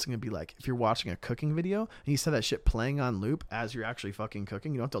coolest thing would be like if you're watching a cooking video and you set that shit playing on loop as you're actually fucking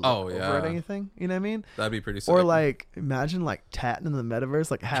cooking. You don't have to look over at anything. You know what I mean? That'd be pretty sick. Or like imagine like tatting in the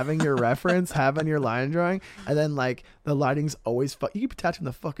metaverse, like having your reference, having your line drawing, and then like the lighting's always you can tattoo in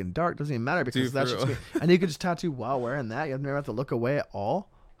the fucking dark. Doesn't even matter because that's just and you could just tattoo while wearing that. You never have to look away at all.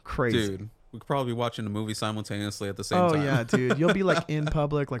 Crazy. Dude. We could probably be watching a movie simultaneously at the same time. Oh, yeah, dude. You'll be like in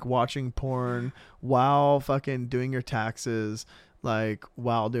public, like watching porn while fucking doing your taxes, like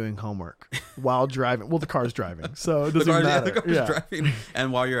while doing homework, while driving. Well, the car's driving, so it doesn't matter. The car's driving.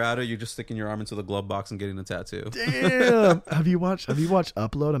 And while you're at it, you're just sticking your arm into the glove box and getting a tattoo. Damn. Have you watched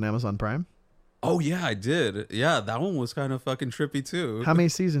Upload on Amazon Prime? Oh, yeah, I did. Yeah, that one was kind of fucking trippy, too. How many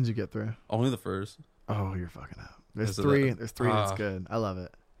seasons you get through? Only the first. Oh, you're fucking up. There's three. There's three. That's good. I love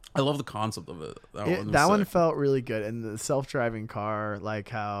it. I love the concept of it. That one felt really good, and the self-driving car, like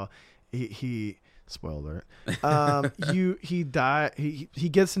how he spoiler he died. He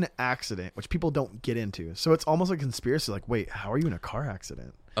gets in an accident, which people don't get into. So it's almost like a conspiracy. Like, wait, how are you in a car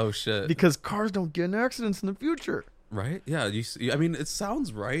accident? Oh shit! Because cars don't get in accidents in the future. Right? Yeah. I mean, it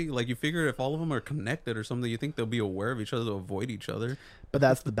sounds right. Like you figure if all of them are connected or something, you think they'll be aware of each other to avoid each other. But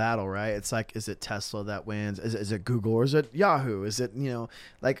that's the battle, right? It's like, is it Tesla that wins? Is it Google or is it Yahoo? Is it,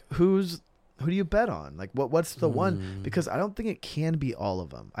 like who do you bet on? Like what's the one? Because I don't think it can be all of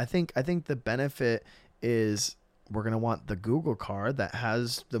them. I think the benefit is we're going to want the Google car that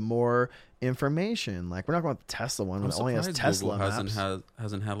has the more information. Like we're not going to want the Tesla one that only has Tesla maps.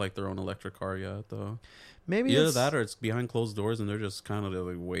 Hasn't had like their own electric car yet though. Maybe either that or it's behind closed doors and they're just kind of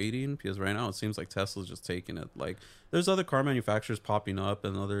like waiting because right now it seems like Tesla's just taking it. Like there's other car manufacturers popping up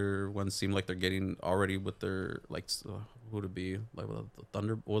and other ones seem like they're getting already with their like who would it be like the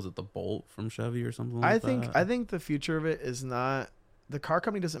Thunder? Was it the Bolt from Chevy or something? I think the future of it is not the car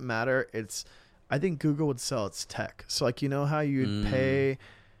company doesn't matter. I think Google would sell its tech. So like how you'd pay.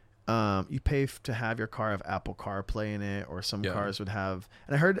 You pay to have your car have Apple CarPlay in it, or some cars would have.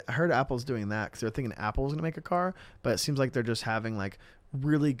 And I heard Apple's doing that because they're thinking Apple's gonna make a car, but it seems like they're just having like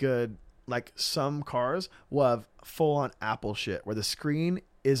really good. Like some cars will have full on Apple shit where the screen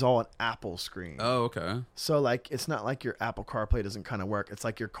is all an Apple screen. Oh, okay. So like it's not like your Apple CarPlay doesn't kind of work. It's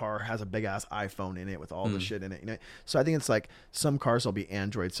like your car has a big ass iPhone in it with all the shit in it. So I think it's like some cars will be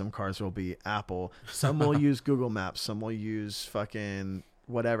Android, some cars will be Apple, some will use Google Maps, some will use fucking.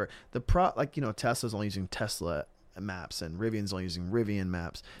 Whatever Tesla's only using Tesla maps, and Rivian's only using Rivian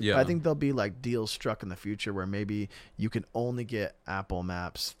maps. Yeah. But I think there'll be like deals struck in the future where maybe you can only get Apple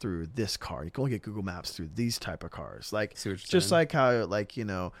Maps through this car. You can only get Google Maps through these type of cars. Like See what you're just saying. like how like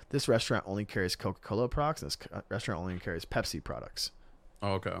this restaurant only carries Coca-Cola products, and this restaurant only carries Pepsi products.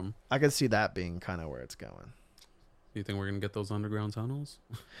 Oh, okay. I could see that being kind of where it's going. You think we're gonna get those underground tunnels?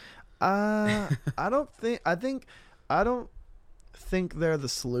 I don't think they're the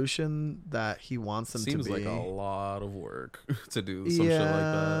solution that he wants them Seems to be. like a lot of work to do some shit like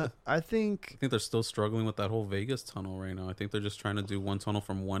that. I think I think they're still struggling with that whole Vegas tunnel right now. I think they're just trying to do one tunnel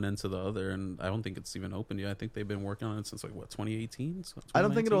from one end to the other, and I don't think it's even open yet. I think they've been working on it since like what 2018. So I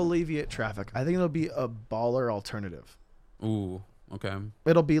don't think 2019? it'll alleviate traffic. I think it'll be a baller alternative. Ooh, okay.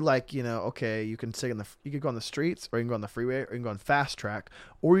 It'll be like, okay, you can you could go on the streets, or you can go on the freeway, or you can go on fast track,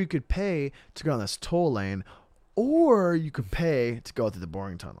 or you could pay to go on this toll lane, or you could pay to go through the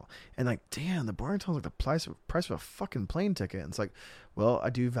boring tunnel. And like, damn, the boring tunnel is like the price of a fucking plane ticket. And it's like, well, I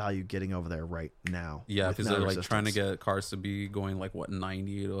do value getting over there right now. Yeah, with because no they're like resistance. trying to get cars to be going like what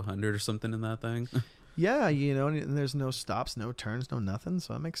 90 to 100 or something in that thing. Yeah, and there's no stops, no turns, no nothing.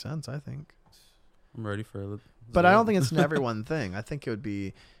 So that makes sense, I think. I'm ready for it. But I don't think it's an everyone thing. I think it'd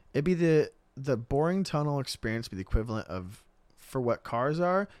be the boring tunnel experience be the equivalent of, for what cars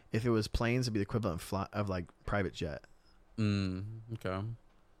are. If it was planes, it'd be the equivalent of like private jet. Okay. Do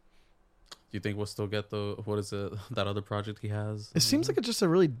you think we'll still get what is it, that other project he has? It seems like it's just a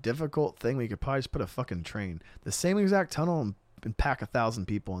really difficult thing where you could probably just put a fucking train, the same exact tunnel, and pack 1,000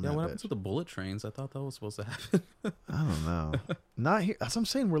 people in Yeah, that what bitch. happened to the bullet trains? I thought that was supposed to happen. I don't know. Not here. That's what I'm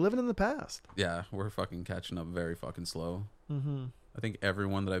saying. We're living in the past. Yeah, we're fucking catching up very fucking slow. Mm-hmm. I think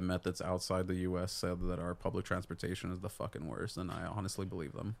everyone that I've met that's outside the U.S. said that our public transportation is the fucking worst, and I honestly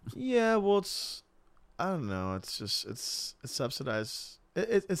believe them. Yeah, well, I don't know. It's just, it's subsidized.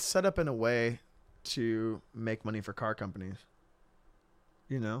 It's set up in a way to make money for car companies.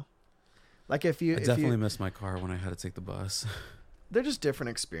 Like I definitely missed my car when I had to take the bus. They're just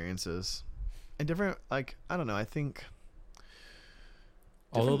different experiences. And different, like, I don't know, I think...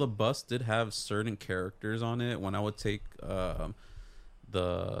 Although the bus did have certain characters on it, when I would take the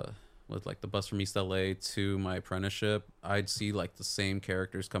bus from East LA to my apprenticeship, I'd see like the same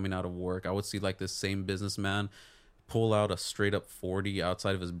characters coming out of work. I would see like this same businessman pull out a straight up 40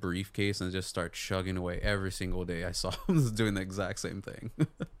 outside of his briefcase and just start chugging away every single day. I saw him doing the exact same thing.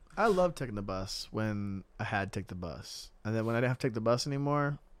 I loved taking the bus when I had to take the bus. And then when I didn't have to take the bus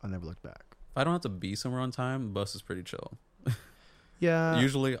anymore, I never looked back. If I don't have to be somewhere on time, the bus is pretty chill. Yeah.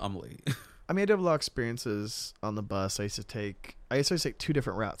 Usually I'm late. I mean, I did have a lot of experiences on the bus. I used to take 2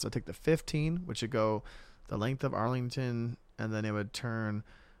 different routes. I'd take the 15, which would go the length of Arlington, and then it would turn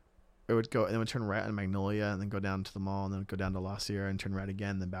right on Magnolia, and then go down to the mall, and then go down to La Sierra, and turn right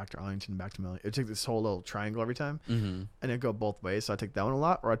again, then back to Arlington, back to Magnolia. It would take this whole little triangle every time, Mm-hmm. and it'd go both ways. So I'd take that one a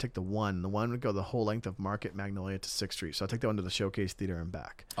lot, or I'd take the one. The one would go the whole length of Market, Magnolia to 6th Street. So I'd take that one to the Showcase Theater and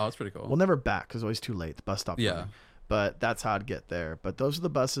back. Oh, that's pretty cool. Well, never back, because it was always too late. The bus stopped Yeah. running. But that's how I'd get there. But those are the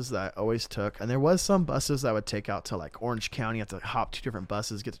buses that I always took. And there was some buses that I would take out to like Orange County. I have to hop 2 different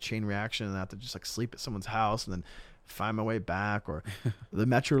buses, get the chain reaction, and I have to just like sleep at someone's house and then find my way back. Or the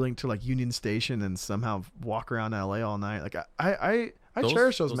Metrolink to like Union Station and somehow walk around LA all night. Like I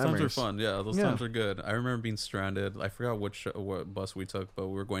cherish those memories. Those times are fun. Yeah, those times are good. I remember being stranded. I forgot what bus we took, but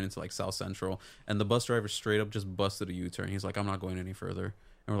we were going into like South Central, and the bus driver straight up just busted a U-turn. He's like, "I'm not going any further."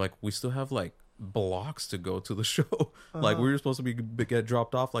 And we're like, "We still have like blocks to go to the show." Like we were supposed to get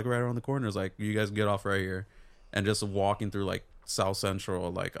dropped off like right around the corner. It's like, you guys get off right here, and just walking through like South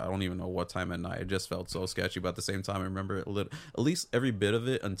Central, like I don't even know what time at night. It just felt so sketchy, but at the same time I remember it at least every bit of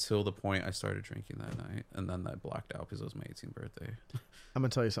it until the point I started drinking that night, and then I blacked out because it was my 18th birthday. I'm gonna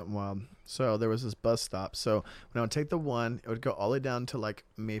tell you something wild. So there was this bus stop. So when I would take the one, it would go all the way down to like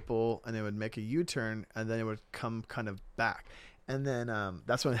Maple, and it would make a U-turn, and then it would come kind of back. And then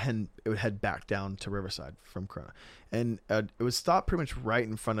that's when it would head back down to Riverside from Corona. And it would stop pretty much right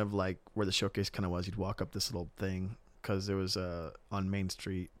in front of like where the Showcase kind of was. You'd walk up this little thing because it was on Main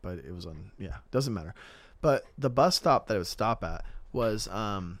Street, but it was doesn't matter. But the bus stop that it would stop at was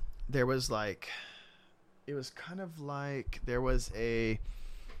there was like, it was kind of like there was the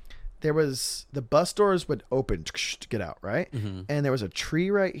bus doors would open to get out, right? Mm-hmm. And there was a tree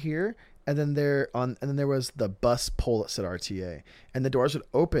right here. And then there was the bus pole that said RTA, and the doors would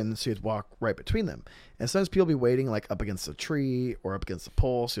open, so you'd walk right between them. And sometimes people would be waiting like up against a tree or up against the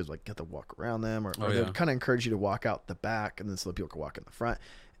pole, so you'd like get to walk around them, or they would kind of encourage you to walk out the back, and then so that people could walk in the front.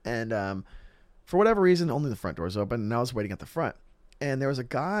 And for whatever reason, only the front doors open, and I was waiting at the front, and there was a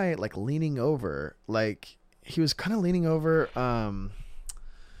guy like leaning over, like he was kind of leaning over,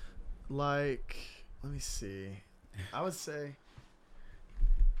 like let me see. I would say.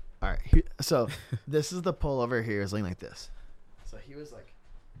 All right. So this is the pullover here. Is leaning like this. So he was like.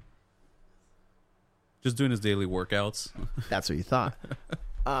 Just doing his daily workouts. That's what you thought.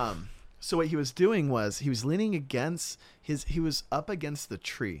 So what he was doing was he was leaning against he was up against the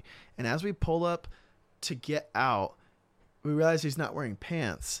tree. And as we pull up to get out, we realize he's not wearing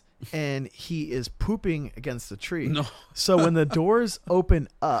pants and he is pooping against the tree. No. So when the doors open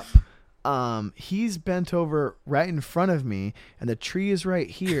up, he's bent over right in front of me and the tree is right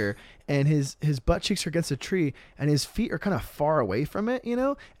here and his butt cheeks are against the tree and his feet are kind of far away from it, you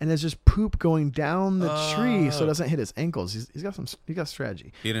know, and there's just poop going down the tree so it doesn't hit his ankles. He got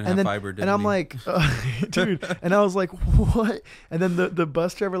strategy. He didn't have fiber, didn't and I'm he? like, dude, and I was like, what? And then the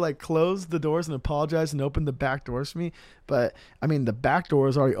bus driver like closed the doors and apologized and opened the back doors for me. But I mean, the back door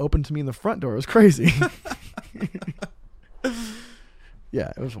was already open to me and the front door was crazy.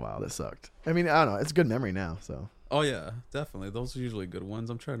 Yeah, it was wild. It sucked. I mean, I don't know. It's a good memory now. So. Oh yeah, definitely. Those are usually good ones.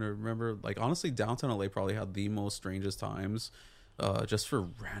 I'm trying to remember. Like honestly, downtown LA probably had the most strangest times, just for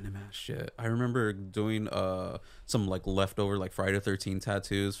random ass shit. I remember doing some like leftover like Friday the 13th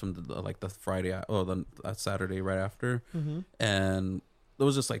tattoos from the Friday that Saturday right after, and there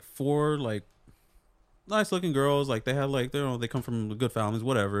was just like 4 like nice looking girls. Like they had like they come from good families,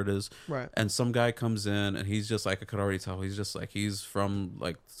 whatever it is. Right. And some guy comes in and he's just like I could already tell he's just like he's from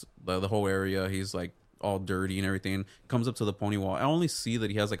like the whole area. He's like all dirty and everything. Comes up to the pony wall. I only see that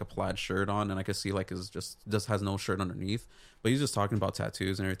he has like a plaid shirt on and I could see like his just has no shirt underneath. But he's just talking about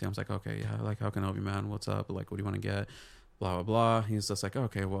tattoos and everything. I was like, okay, yeah, like how can I help you, man? What's up? Like what do you want to get? Blah blah blah. He's just like,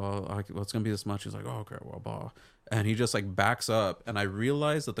 okay, well, it's gonna be this much. He's like, oh, okay, well, blah. And he just like backs up, and I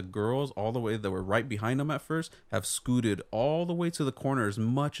realized that the girls all the way that were right behind him at first have scooted all the way to the corner as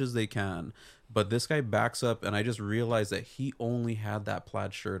much as they can. But this guy backs up, and I just realized that he only had that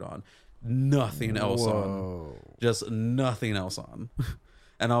plaid shirt on, nothing else on, just nothing else on.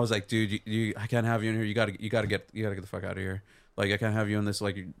 And I was like, dude, you I can't have you in here. You gotta get the fuck out of here. Like I can't have you in this.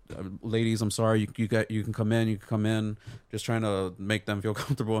 Like, ladies, I'm sorry. You can come in. You can come in. Just trying to make them feel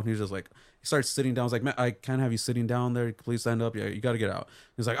comfortable. And he's just like, he starts sitting down. I was like, man, I can't have you sitting down there. Please stand up. Yeah, you got to get out.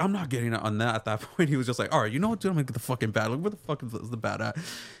 He's like, I'm not getting out on that. At that point, he was just like, all right, you know what, dude? I'm gonna get the fucking bat. Like, where the fuck is the bat at?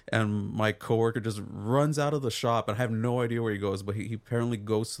 And my coworker just runs out of the shop, and I have no idea where he goes. But he apparently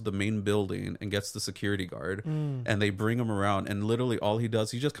goes to the main building and gets the security guard, and they bring him around. And literally, all he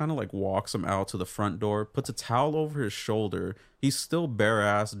does, he just kind of like walks him out to the front door, puts a towel over his shoulder. He's still bare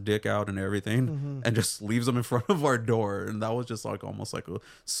ass, dick out and everything, and just leaves him in front of our door. And that was just like almost like a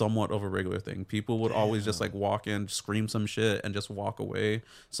somewhat of a regular thing. People would always just like walk in, scream some shit, and just walk away.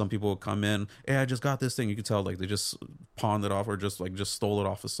 Some people would come in, hey, I just got this thing. You could tell like they just pawned it off or just stole it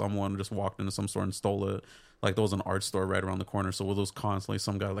off of someone, just walked into some store and stole it. Like there was an art store right around the corner, so there was constantly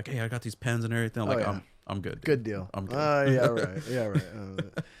some guy like, hey, I got these pens and everything. I'm like, yeah. I'm good. Dude. Good deal. I'm good. Yeah, right. Yeah,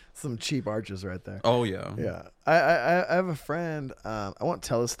 right. Some cheap arches right there. Oh yeah. Yeah. I have a friend. I won't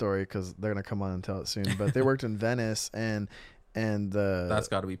tell the story because they're gonna come on and tell it soon. But they worked in Venice and that's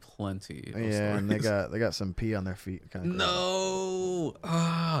got to be plenty. Yeah, and they got some pee on their feet. Kind of. No.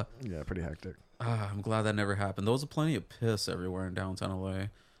 Yeah, pretty hectic. I'm glad that never happened. There was plenty of piss everywhere in downtown LA.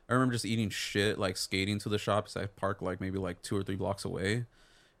 I remember just eating shit, like skating to the shops. I parked like maybe like 2 or 3 blocks away.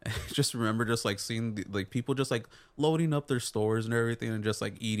 And I just remember just like seeing like people just like loading up their stores and everything and just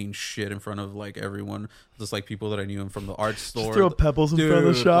like eating shit in front of like everyone. Just like people that I knew from the art store. Just throw pebbles in front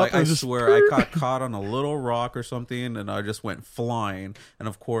of the shop. Like, I swear I got caught on a little rock or something and I just went flying. And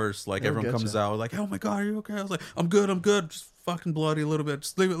of course, like everyone comes out like, oh my God, are you okay? I was like, I'm good. Just fucking bloody a little bit.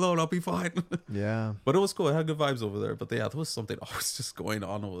 Just leave it alone. I'll be fine. Yeah. But it was cool. I had good vibes over there. But yeah, there was something always just going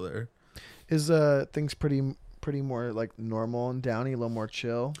on over there. Is things pretty more like normal and Downey, a little more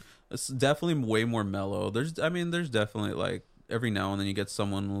chill? It's definitely way more mellow. There's definitely like every now and then you get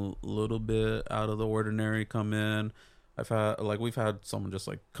someone a little bit out of the ordinary come in. We've had someone just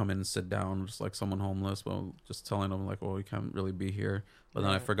like come in and sit down, just like someone homeless, well, just telling them like, well, you can't really be here. But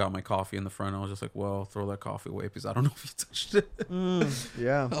then I forgot my coffee in the front. I was just like, well, throw that coffee away because I don't know if you touched it.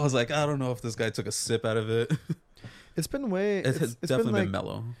 Yeah. I was like, I don't know if this guy took a sip out of it. It's been it's definitely been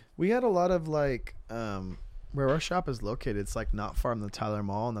mellow. We had a lot of like where our shop is located, it's like not far from the Tyler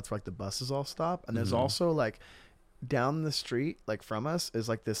Mall, and that's where like the buses all stop. And there's also like down the street, like from us, is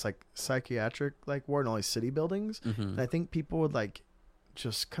like this like psychiatric like ward in all these city buildings. And I think people would like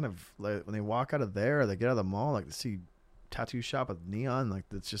just kind of like when they walk out of there or they get out of the mall, like they see tattoo shop with neon, like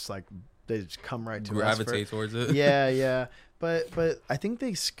it's just like they just come right to gravitate towards it. Yeah. But I think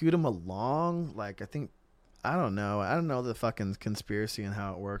they scoot them along. Like I don't know the fucking conspiracy and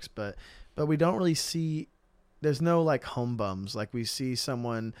how it works, but we don't really see. There's no like home bums. Like we see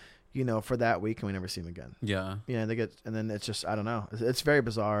someone, you know, for that week, and we never see them again. Yeah. Yeah, they get, and then it's just, I don't know. It's very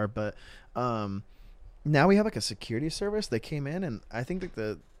bizarre, but now we have like a security service. They came in, and I think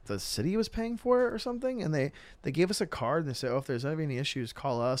that the city was paying for it or something, and they gave us a card, and they said, oh, if there's any issues,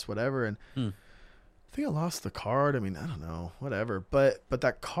 call us, whatever. And I think I lost the card. I mean, I don't know, whatever. But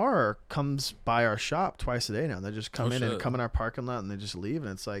that car comes by our shop twice a day now. They just come and come in our parking lot, and they just leave,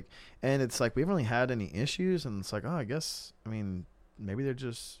 and it's like we haven't really had any issues, and it's like, oh, I guess, I mean, maybe they're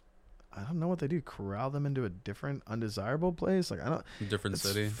just, I don't know what they do, corral them into a different undesirable place. Like, I don't, different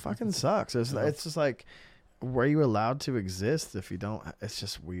city. Fucking sucks. It's just like, were you allowed to exist if you don't? It's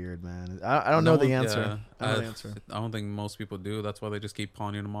just weird, man. I don't know the answer. Yeah. I don't know the answer. I don't think most people do. That's why they just keep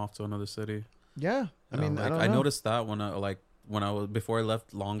pawning them off to another city. Yeah, I mean, like, I noticed that when I was before I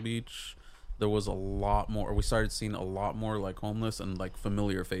left Long Beach, there was a lot more. We started seeing a lot more like homeless and like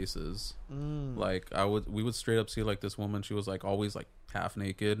familiar faces. Like we would straight up see like this woman. She was like always like half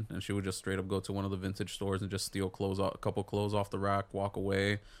naked, and she would just straight up go to one of the vintage stores and just steal a couple clothes off the rack, walk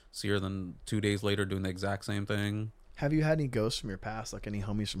away. See her then 2 days later doing the exact same thing. Have you had any ghosts from your past, like any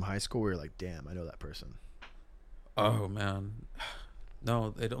homies from high school where you're like, damn, I know that person? Oh man.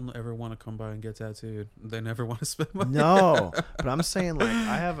 No, they don't ever want to come by and get tattooed. They never want to spend money. No, but I'm saying, like,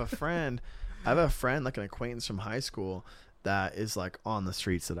 I have a friend, like an acquaintance from high school that is like on the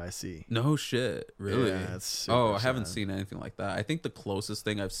streets that I see. No shit, really? Yeah, it's I haven't seen anything like that. I think the closest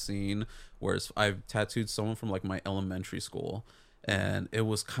thing I've seen was I've tattooed someone from like my elementary school, and it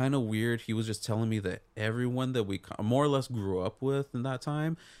was kind of weird. He was just telling me that everyone that we more or less grew up with in that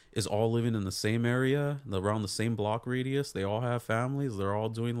time is all living in the same area, around the same block radius. They all have families. They're all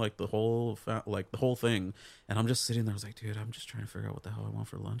doing like the whole thing. And I'm just sitting there. I was like, dude, I'm just trying to figure out what the hell I want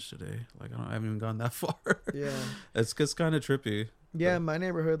for lunch today. Like, I haven't even gone that far. Yeah, it's kind of trippy. Yeah, my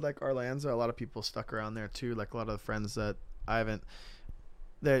neighborhood, like Arlanza, a lot of people stuck around there too. Like a lot of the friends that I haven't.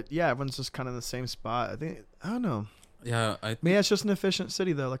 That everyone's just kind of in the same spot. I don't know. Yeah, maybe it's just an efficient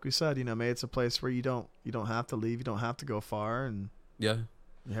city though. Like we said, you know, maybe it's a place where you don't have to leave, you don't have to go far, and yeah.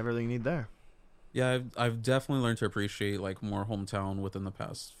 You have everything you need there. Yeah, I've definitely learned to appreciate like more hometown within the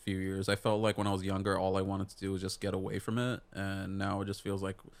past few years. I felt like when I was younger, all I wanted to do was just get away from it, and now it just feels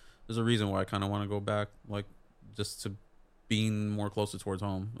like there's a reason why I kind of want to go back, like just to being more closer towards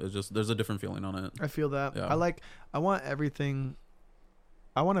home. It's just there's a different feeling on it. I feel that. Yeah. I want everything.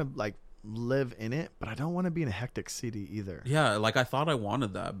 I want to like live in it, but I don't want to be in a hectic city either. Yeah, like I thought I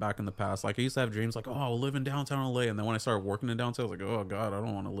wanted that back in the past. Like I used to have dreams like, oh, I'll live in downtown LA, and then when I started working in downtown, I was like, oh god, I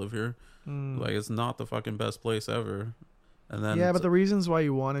don't want to live here. Like it's not the fucking best place ever. And then but the reasons why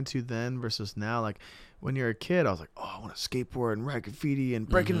you wanted to then versus now, like when you're a kid, I was like, oh, I want to skateboard and write graffiti and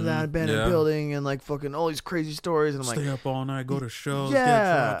break into that abandoned building and like fucking all these crazy stories, and I'm stay like, up all night, go to shows, get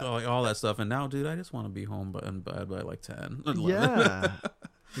drunk, like all that stuff. And now, dude, I just want to be home in bed by like 10.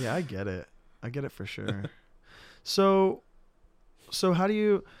 Yeah, I get it. I get it for sure. So how do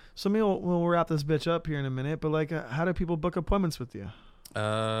you? So maybe we'll wrap this bitch up here in a minute. But like, how do people book appointments with you?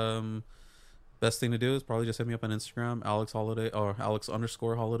 Best thing to do is probably just hit me up on Instagram, Alex Holiday or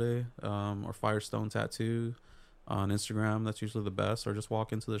Alex_Holiday, or Firestone Tattoo on Instagram. That's usually the best. Or just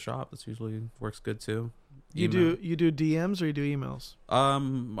walk into the shop. That's usually works good too. You do DMs or you do emails? I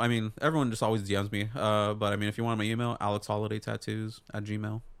mean, everyone just always DMs me. But I mean, if you want my email,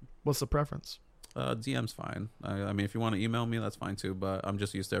 alexholidaytattoos@gmail. What's the preference? DM's fine. I mean, if you want to email me, that's fine too. But I'm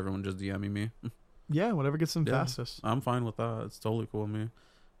just used to everyone just DMing me. Yeah, whatever gets them fastest. I'm fine with that. It's totally cool with me.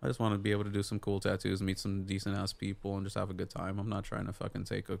 I just want to be able to do some cool tattoos, meet some decent ass people, and just have a good time. I'm not trying to fucking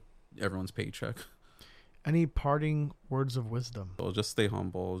take everyone's paycheck. Any parting words of wisdom? So just stay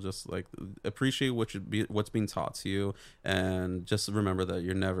humble. Just like appreciate what's being taught to you, and just remember that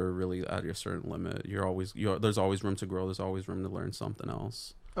you're never really at your certain limit. There's always room to grow. There's always room to learn something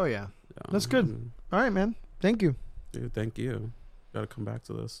else. Oh yeah. That's good. All right, man. Thank you, dude. Thank you. Got to come back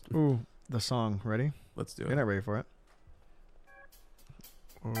to this. Ooh, the song. Ready? Let's do it. You're not ready for it.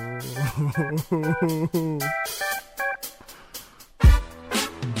 Oh.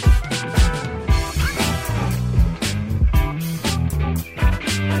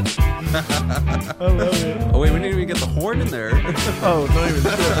 I love it. Oh wait, we didn't even get the horn in there. Oh, don't even do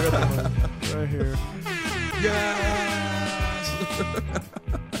it. I got the horn right here. Yes.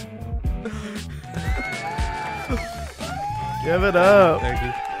 Give it up. Thank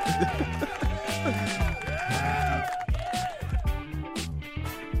you.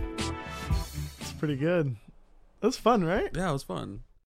 It's pretty good. That's fun, right? Yeah, it was fun.